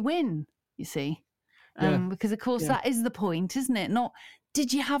says, "Did you win?" You see, because of course that is the point, isn't it? Not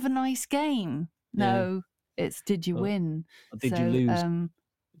did you have a nice game? No, it's did you win? Did you lose? Did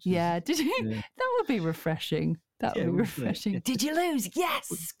you? Yeah. That would be refreshing. That would be refreshing. Did you lose?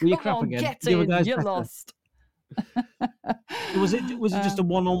 Yes. Come on, get in. You lost. Was it just a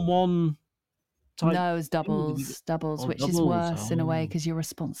one-on-one type? No, it's thing? Did you doubles, Oh, which is doubles. worse in a way Oh, because you're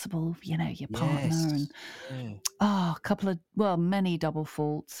responsible, your partner, and yeah. many double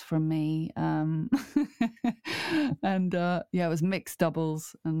faults from me. And it was mixed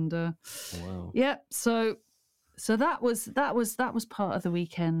doubles, and Wow. yeah, so that was part of the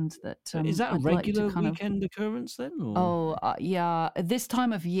weekend that Is that a I'd like to regular kind of. weekend occurrence then, or? Oh, yeah. At this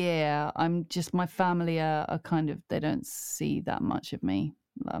time of year, my family are kind of, they don't see that much of me.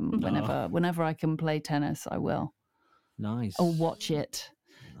 Oh, Whenever I can play tennis, I will, nice. or watch it.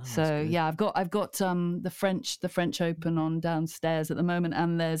 Oh, that's So good. yeah, I've got the French Open on downstairs at the moment,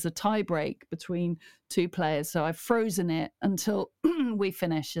 and there's a tie break between two players. So I've frozen it until we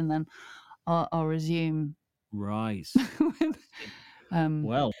finish, and then I'll resume. Right.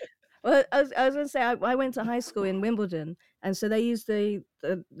 Well, I was going to say, I went to high school in Wimbledon, and so they use the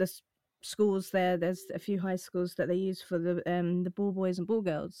schools there. There's a few high schools that they use for the ball boys and ball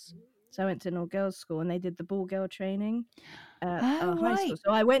girls. So I went to an all girls school, and they did the ball girl training at our high school.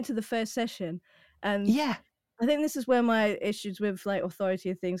 So I went to the first session, and yeah. I think this is where my issues with like authority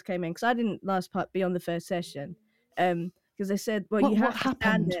and things came in, because I didn't last part beyond the first session, because they said, well, you have to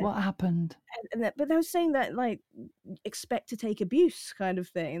stand there. What happened? But they were saying that like expect to take abuse kind of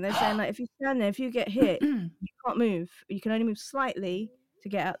thing. And they're saying like if you stand there, if you get hit, you can't move. You can only move slightly to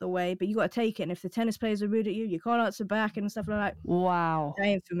get out the way, but you got to take it. And if the tennis players are rude at you, you can't answer back and stuff like that. Wow, that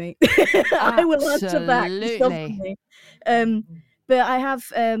ain't for me. I will answer back. It's not for me. But I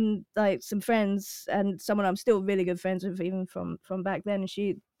have like some friends and someone I'm still really good friends with, even from back then. And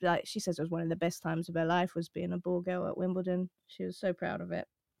she says it was one of the best times of her life was being a ball girl at Wimbledon. She was so proud of it.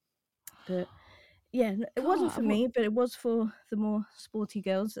 But yeah, it wasn't for me, but it was for the more sporty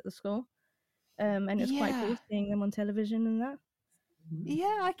girls at the school. And it was quite cool seeing them on television and that.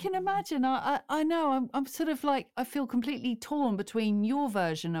 Yeah, I can imagine. I know. I'm sort of like, I feel completely torn between your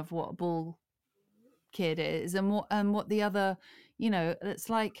version of what a ball kid is and what the other, it's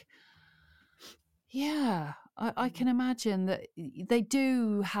like, yeah, I can imagine that they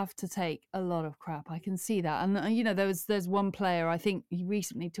do have to take a lot of crap. I can see that. And there's one player, I think he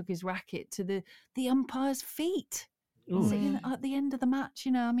recently took his racket to the umpire's feet. So, at the end of the match,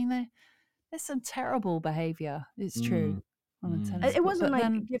 I mean, there's some terrible behavior. It's true. On the tennis it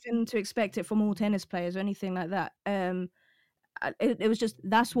wasn't given to expect it from all tennis players or anything like that. It was just,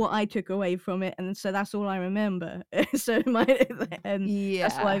 that's what I took away from it, and so that's all I remember. So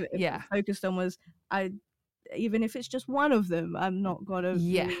that's why I focused on was, even if it's just one of them, I'm not gonna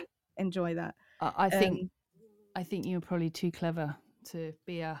really enjoy that. I think you're probably too clever to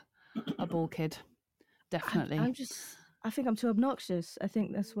be a ball kid. Definitely. I think I'm too obnoxious. I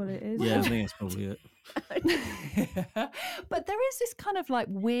think that's what it is. Yeah, I think that's probably it. But there is this kind of like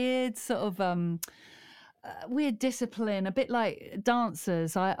weird sort of weird discipline, a bit like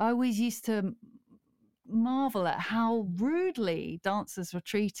dancers. I always used to marvel at how rudely dancers were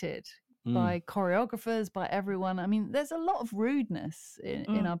treated by choreographers, by everyone. I mean, there's a lot of rudeness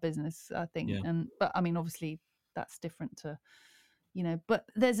in our business, I think. Yeah. But I mean, obviously that's different to, but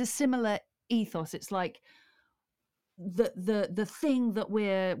there's a similar ethos. It's like the thing that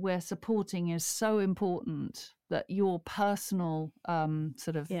we're supporting is so important that your personal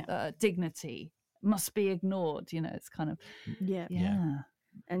sort of dignity must be ignored. It's kind of yeah.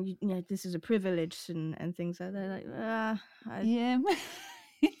 And this is a privilege and things like that. Like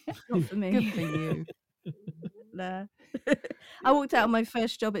not for me. Good for you. Nah. I walked out of my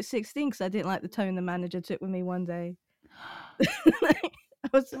first job at 16 because I didn't like the tone the manager took with me one day. I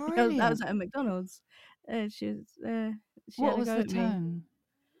was at a McDonald's. She was. What was the tone?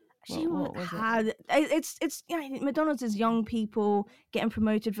 What was it? It's McDonald's is young people getting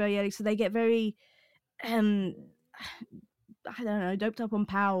promoted very early, so they get very I don't know, doped up on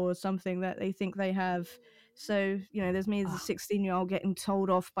power or something that they think they have. So there's me as a 16-year-old getting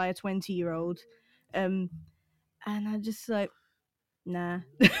told off by a 20-year-old, and I just like, nah.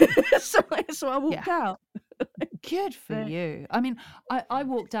 so I walked out. Good for you. I mean, I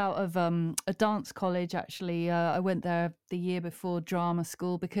walked out of a dance college, actually. I went there the year before drama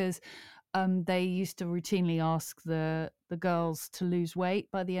school because they used to routinely ask the girls to lose weight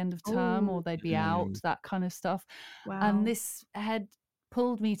by the end of term, or they'd be out, that kind of stuff. Wow. And this had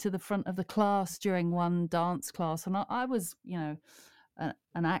pulled me to the front of the class during one dance class. And I was, an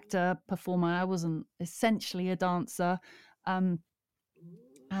actor, performer. I wasn't essentially a dancer. And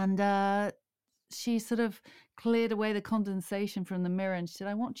she sort of cleared away the condensation from the mirror and she said,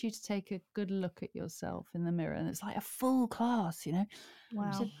 I want you to take a good look at yourself in the mirror. And it's like a full class,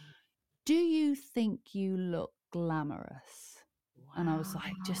 Wow. She said, do you think you look glamorous? Wow. And I was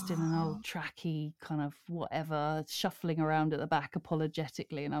like, just in an old tracky kind of whatever, shuffling around at the back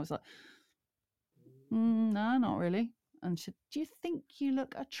apologetically. And I was like, No, not really. And she said, do you think you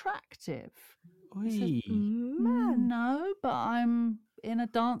look attractive? I said, Man. no, but I'm in a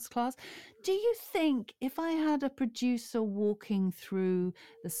dance class. Do you think if I had a producer walking through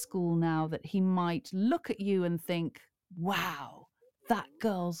the school now that he might look at you and think, wow, that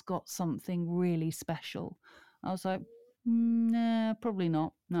girl's got something really special? I was like, nah, probably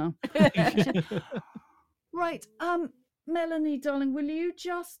not. No. Right. Melanie, darling, will you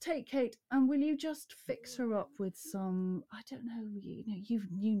just take Kate and will you just fix her up with some, I don't know,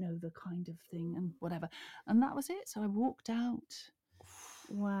 you know the kind of thing and whatever. And that was it. So I walked out.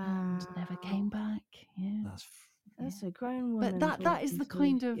 Wow. And never came back. Yeah. That's a grown woman. But that is the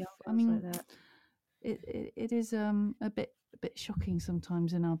kind of, I mean, like that. It is a bit shocking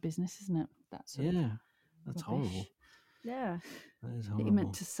sometimes in our business, isn't it? That's that's horrible. Yeah. That is that horrible. you're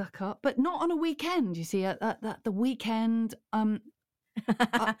meant to suck up, but not on a weekend. You see, at the weekend, I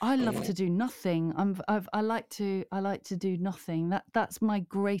love to do nothing. I like to do nothing. That's my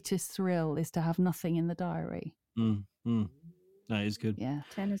greatest thrill, is to have nothing in the diary. That is good. Yeah,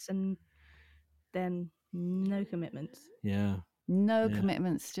 tennis and then no commitments. Yeah, no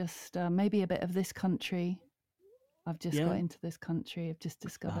commitments. Just maybe a bit of this country. I've just got into this country. I've just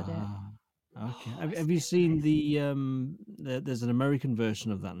discovered it. Okay. Have you seen there's an American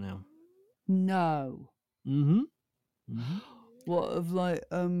version of that now? No. Mm-hmm. What, of like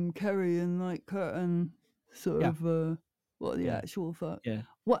Kerry and like Curtin sort of what the actual fuck? Yeah.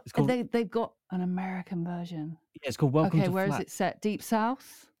 What they've got an American version. Yeah, it's called Welcome to where Flatch. Is it set? Deep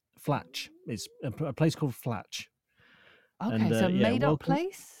South? Flatch. It's a place called Flatch. Okay, and, so made up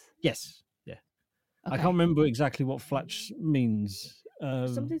place? Yes. Yeah. Okay. I can't remember exactly what Flatch means.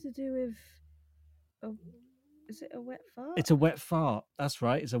 Something to do with is it a wet fart? It's a wet fart. That's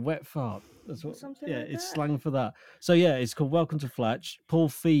right. It's a wet fart. That's what. Something yeah, like it's that. slang for that. So yeah, it's called Welcome to Flatch. Paul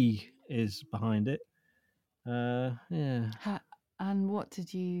Fee is behind it. Yeah. And what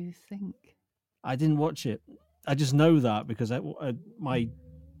did you think? I didn't watch it. I just know that because the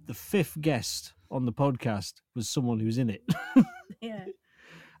fifth guest on the podcast was someone who's in it. Yeah.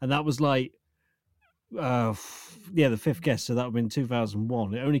 And that was like, the fifth guest. So that would have been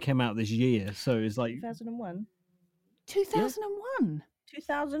 2001. It only came out this year, so it's like 2001. 2001.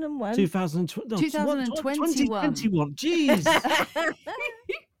 2001. 2021. Jeez.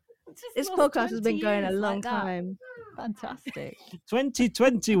 This podcast has been going a long time. Fantastic.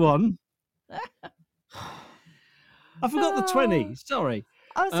 2021. I forgot the 20. Sorry.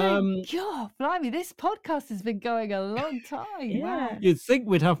 I was saying, God, blimey, this podcast has been going a long time. Yeah. Wow. You'd think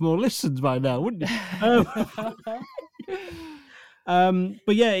we'd have more listens by now, wouldn't you?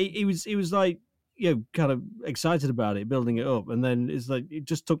 But yeah, he was like, kind of excited about it, building it up, and then it's like it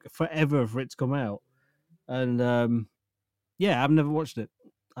just took forever for it to come out. And I've never watched it.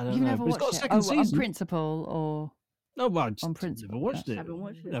 I don't know. Never watched it's got a it? second season. On principle or? No, well, I just on principle. never watched it. Haven't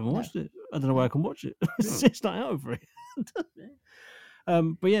watched it. Never watched it. I don't know where I can watch it. It's not out for it.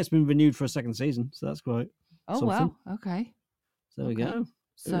 But yeah, it's been renewed for a second season, so that's quite. Oh something. wow! Okay. So there we go.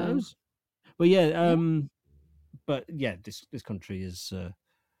 So, who knows? But yeah, but yeah, this country is a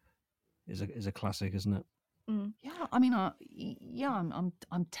classic, isn't it? Yeah, I mean, I'm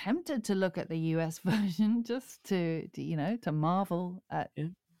tempted to look at the US version just to marvel at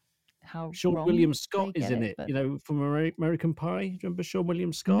how Sean William Scott is in it. But... from American Pie. Do you remember Sean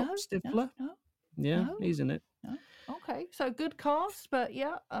William Scott? Stifler. No. Yeah, he's in it. No. Okay, so good cast, but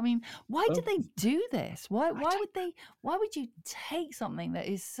yeah, I mean, why did they do this? Why would you take something that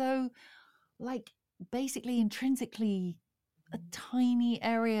is so, like, basically intrinsically a tiny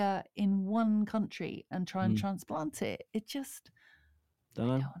area in one country and try and transplant it? It just, I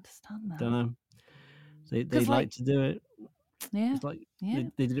don't understand that. Don't know. They like to do it. Yeah, it's like they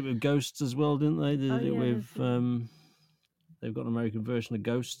did it with Ghosts as well, didn't they? They did it with. They've got an American version of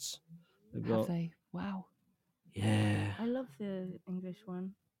Ghosts. Have they? Wow. Yeah. I love the English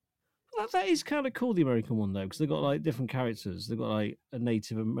one. That is kind of cool, the American one, though, because they've got like different characters. They've got like a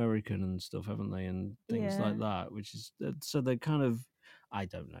Native American and stuff, haven't they? And things like that, which is so they're kind of. I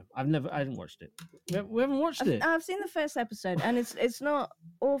don't know. I haven't watched it. We haven't watched it. I've seen the first episode, and it's not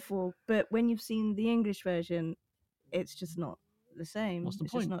awful, but when you've seen the English version, it's just not the same. What's the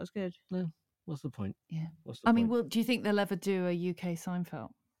point? It's just not as good. No. What's the point? Yeah. What's the I point? mean, do you think they'll ever do a UK Seinfeld?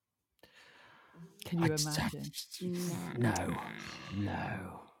 Can you imagine?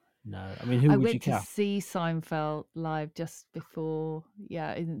 No. I mean, who would you went to cast? see Seinfeld live just before,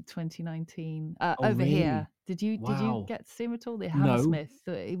 in 2019 over really? here. Did you get to see him at all? The Hammersmith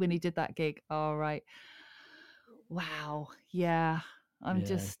when he did that gig. All right. Wow. Yeah. I'm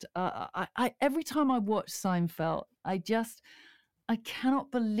just. I every time I watch Seinfeld, I I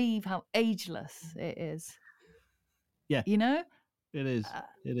cannot believe how ageless it is. Yeah. You know? It is.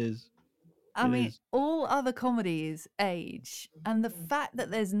 It is. I mean, all other comedies age, and the fact that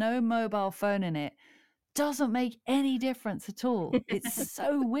there's no mobile phone in it doesn't make any difference at all. It's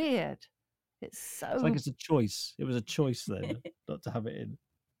so weird. It's like it's a choice. It was a choice then not to have it in.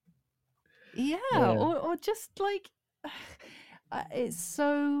 Yeah. Or just like it's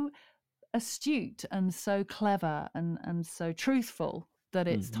so astute and so clever and so truthful that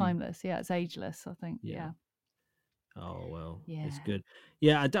it's timeless. Yeah, it's ageless, I think. Yeah. Oh, well, it's good.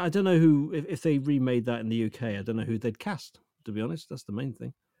 Yeah, I don't know who, if they remade that in the UK, I don't know who they'd cast, to be honest. That's the main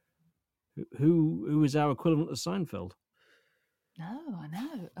thing. Who is our equivalent of Seinfeld? No, I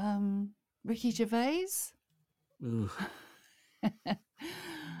know. Ricky Gervais? He's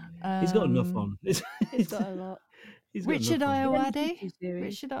got enough on. He's got a lot. Richard Ayoade?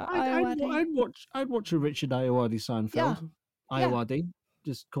 Richard Ayoade? I'd watch a Richard Ayoade Seinfeld. Ayoade.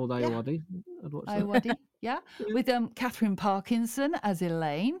 Just called Ayoade. I'd watch that. Ayoade, yeah. With Catherine Parkinson as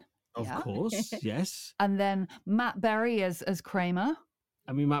Elaine. Of course, yes. And then Matt Berry as Kramer.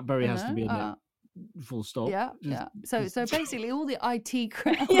 I mean, Matt Berry has to be in it. Full stop. Yeah, So basically, all the IT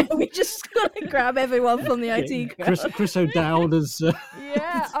crowd. Yeah, we just gotta grab everyone from the IT crowd. Chris O'Dowd as.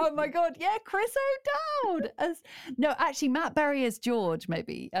 Yeah. Oh my God. Yeah, Chris O'Dowd as. No, actually, Matt Berry as George,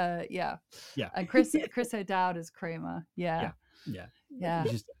 maybe. Yeah. And Chris O'Dowd as Kramer. Yeah.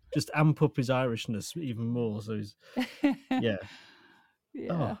 Just amp up his Irishness even more. So he's. Yeah.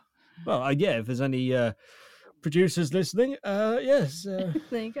 Yeah. Oh. Well, if there's any producers listening, yes. There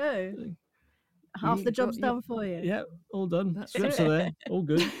you go. Half the job's done for you. Yeah, all done. Scripts are there. All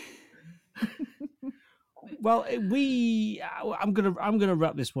good. Well, I'm gonna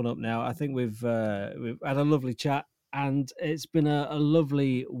wrap this one up now. I think we've had a lovely chat, and it's been a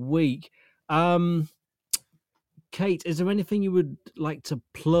lovely week. Kate, is there anything you would like to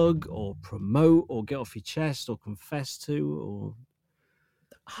plug or promote or get off your chest or confess to? Or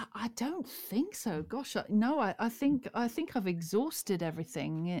I don't think so. Gosh, no. I think I've exhausted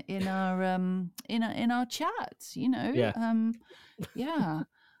everything in our in our chats. You know. Yeah.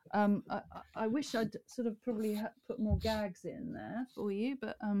 I wish I'd sort of probably put more gags in there for you,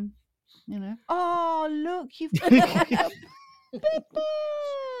 but you know. Oh, look, you've Pippa.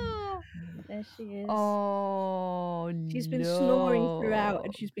 There she is. Oh, she's been snoring throughout,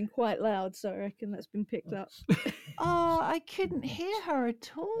 and she's been quite loud, so I reckon that's been picked up. Oh, I couldn't hear her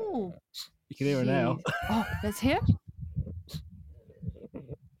at all. You can hear her now. Oh, let's hear.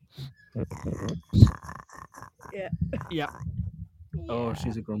 Yeah. Oh,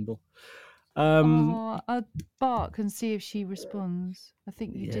 she's a grumble. I'll bark and see if she responds. I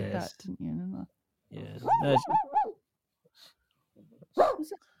think you did that, didn't you? Yeah.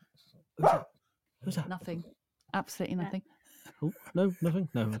 Who's that? Nothing. Absolutely nothing. Oh, no, nothing.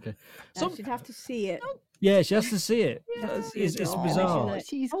 No, okay. So she'd have to see it. Yeah, she has to see it. It's dog. bizarre.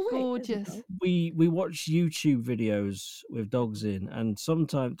 She's gorgeous. We watch YouTube videos with dogs in, and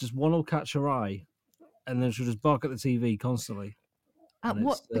sometimes just one will catch her eye, and then she'll just bark at the TV constantly.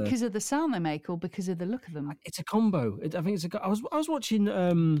 What? Because of the sound they make, or because of the look of them? It's a combo. I think it's a. I was watching.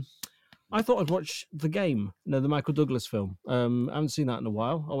 I thought I'd watch The Game, the Michael Douglas film. I haven't seen that in a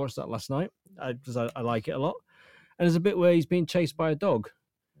while. I watched that last night because I like it a lot. And there's a bit where he's being chased by a dog.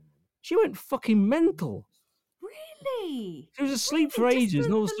 She went fucking mental. Really? She was asleep for ages,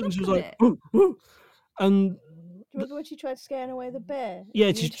 and all of a sudden she was like, "Ooh, ooh." And do you remember when she tried scaring away the bear?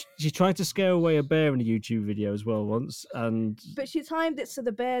 Yeah, she tried to scare away a bear in a YouTube video as well once, but she timed it so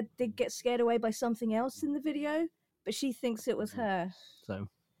the bear did get scared away by something else in the video, but she thinks it was her. So.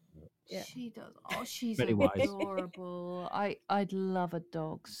 Yeah. She does. Oh, she's Very adorable. I'd love a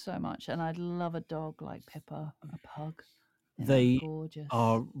dog so much, and I'd love a dog like Pippa, a pug. They gorgeous.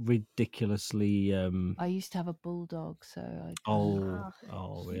 Are ridiculously. I used to have a bulldog, so.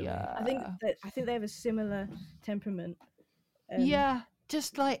 Really? Yeah. I think they have a similar temperament. Yeah,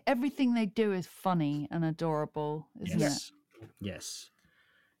 just like everything they do is funny and adorable, isn't it? Yes.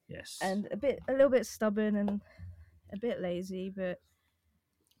 And a little bit stubborn and a bit lazy, but.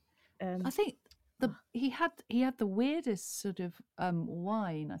 I think he had the weirdest sort of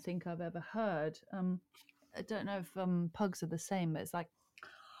whine I think I've ever heard. I don't know if pugs are the same, but it's like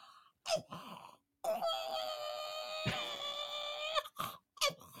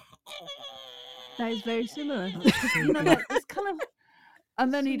that is very similar. Like this kind of,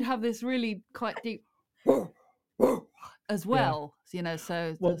 and then he'd have this really quite deep as well.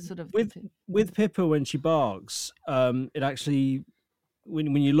 So sort of with Pippa when she barks, it actually.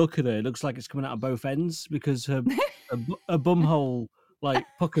 When you look at her, it looks like it's coming out of both ends because her bum hole like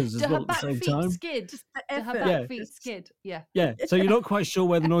puckers as well at the same time. Skid. to have that feet skid. Yeah. Yeah. So you're not quite sure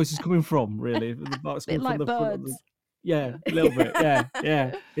where the noise is coming from, really. The bark's coming Bit from like the front of birds. Yeah, a little bit. Yeah,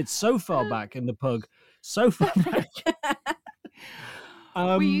 yeah. It's so far back in the pug. So far back.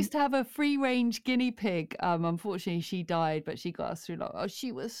 We used to have a free-range guinea pig. Unfortunately, she died, but she got us through. Oh,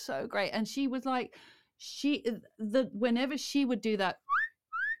 she was so great, and she was like, whenever she would do that,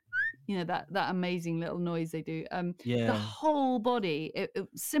 that amazing little noise they do. The whole body.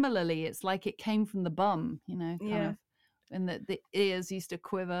 Similarly, it's like it came from the bum. Kind of, and the ears used to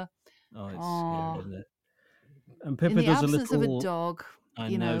quiver. Oh, it's scary, isn't it? And In Pippa the does a absence little. of a dog, I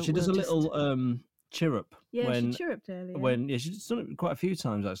know she does a little chirrup. Yeah, she chirruped earlier. She's done it quite a few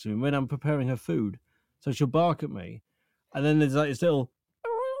times actually. When I'm preparing her food, so she'll bark at me, and then there's like this little.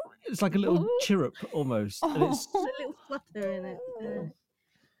 It's like a little chirrup almost. And it's a little flutter in it. Yeah.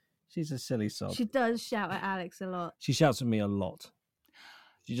 She's a silly sod. She does shout at Alex a lot. She shouts at me a lot.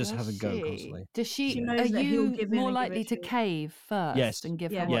 She just has a go constantly. Does she? Knows are that you give more likely to cave first and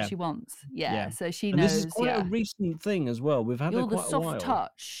give her what she wants? Yeah. So she knows. This is quite a recent thing as well. We've had her quite a while. Soft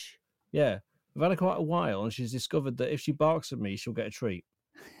touch. Yeah, we've had her quite a while, and she's discovered that if she barks at me, she'll get a treat,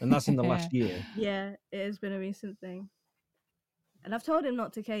 and that's in the last year. Yeah, it has been a recent thing. And I've told him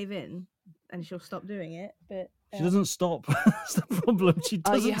not to cave in, and she'll stop doing it. But she doesn't stop. That's the problem. She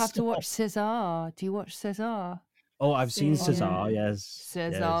doesn't. Oh, you have to watch César. Do you watch César? Oh, I've seen César. Yes,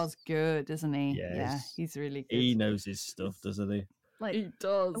 César's good, isn't he? Yes. Yeah, he's really good. He knows his stuff, doesn't he? Like he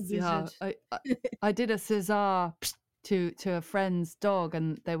does. Yeah, I did a César to a friend's dog,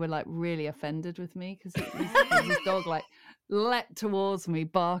 and they were like really offended with me because his dog like leapt towards me,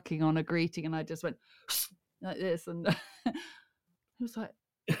 barking on a greeting, and I just went like this, and I was like,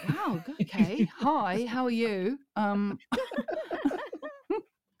 "Wow, okay, hi, how are you?"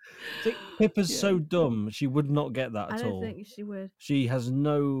 Pippa's so dumb; she would not get that at all. I don't think she would. She has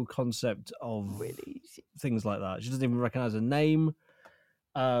no concept of things like that. She doesn't even recognize a name.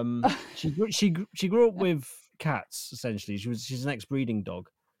 She grew up with cats essentially. She's an ex-breeding dog.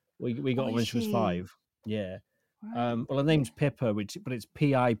 We got her when she was 5. Yeah. Right. Well, her name's Pippa, but it's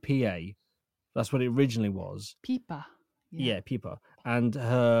P-I-P-A. That's what it originally was. Pippa. Yeah, Pippa. And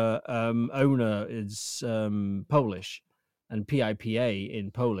her owner is Polish, and P-I-P-A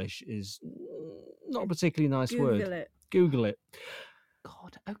in Polish is not a particularly nice word. Google it.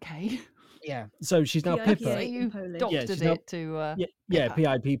 God. Okay. Yeah. So she's now Pippa. So you doctored it to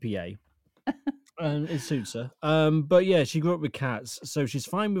P-I-P-P-A. And it suits her. But yeah, she grew up with cats, so she's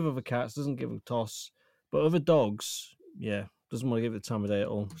fine with other cats, doesn't give a toss. But other dogs, doesn't want to give it the time of day at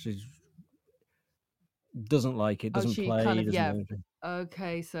all. She doesn't like it, doesn't play. Kind of, doesn't do anything.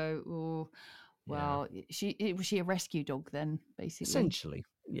 Okay, so was she a rescue dog then, basically? Essentially,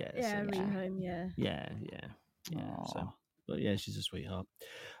 yes. Yeah, rehome, Yeah. So, but yeah, she's a sweetheart.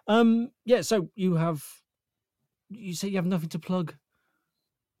 So you say you have nothing to plug.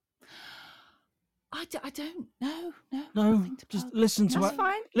 I don't know. No, just listen to That's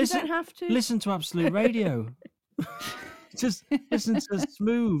fine. You don't have to. Listen to Absolute Radio. Just listen to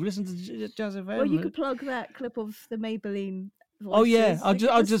Smooth. Listen to Jazz FM. Well, you could plug that clip of the Maybelline voices. Oh yeah, I'll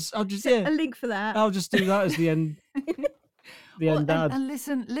just a link for that. I'll just do that as the end. End ad. And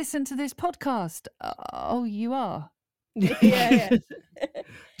listen to this podcast. You are. Yeah. It's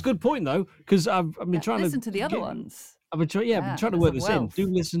a good point though, because I've been trying to listen to the other ones. I've been trying to work this in. Do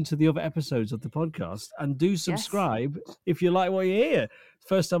listen to the other episodes of the podcast and do subscribe if you like what you hear.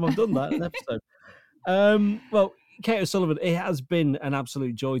 First time I've done that in an episode. Well, Kate O'Sullivan, it has been an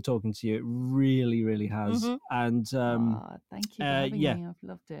absolute joy talking to you. It really, really has. Mm-hmm. And thank you for having me. I've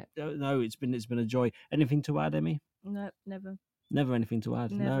loved it. No, it's been a joy. Anything to add, Emmy? No, never. Never anything to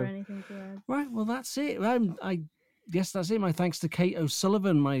add. Never anything to add. Right. Well, that's it. Yes, that's it. My thanks to Kate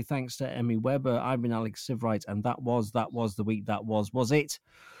O'Sullivan. My thanks to Emmy Webber. I've been Alex Sivright, and that was the week. That was it.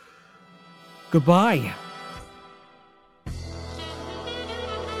 Goodbye.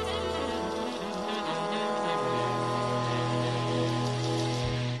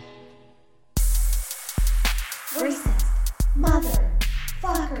 Racist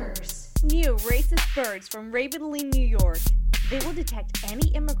motherfuckers. New racist birds from Ravenly, New York. They will detect any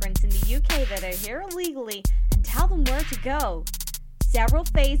immigrants in the UK that are here illegally and tell them where to go. Several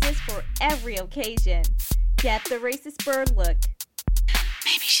phases for every occasion. Get the racist bird look.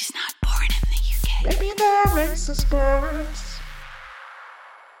 Maybe she's not born in the UK. Maybe they're racist birds.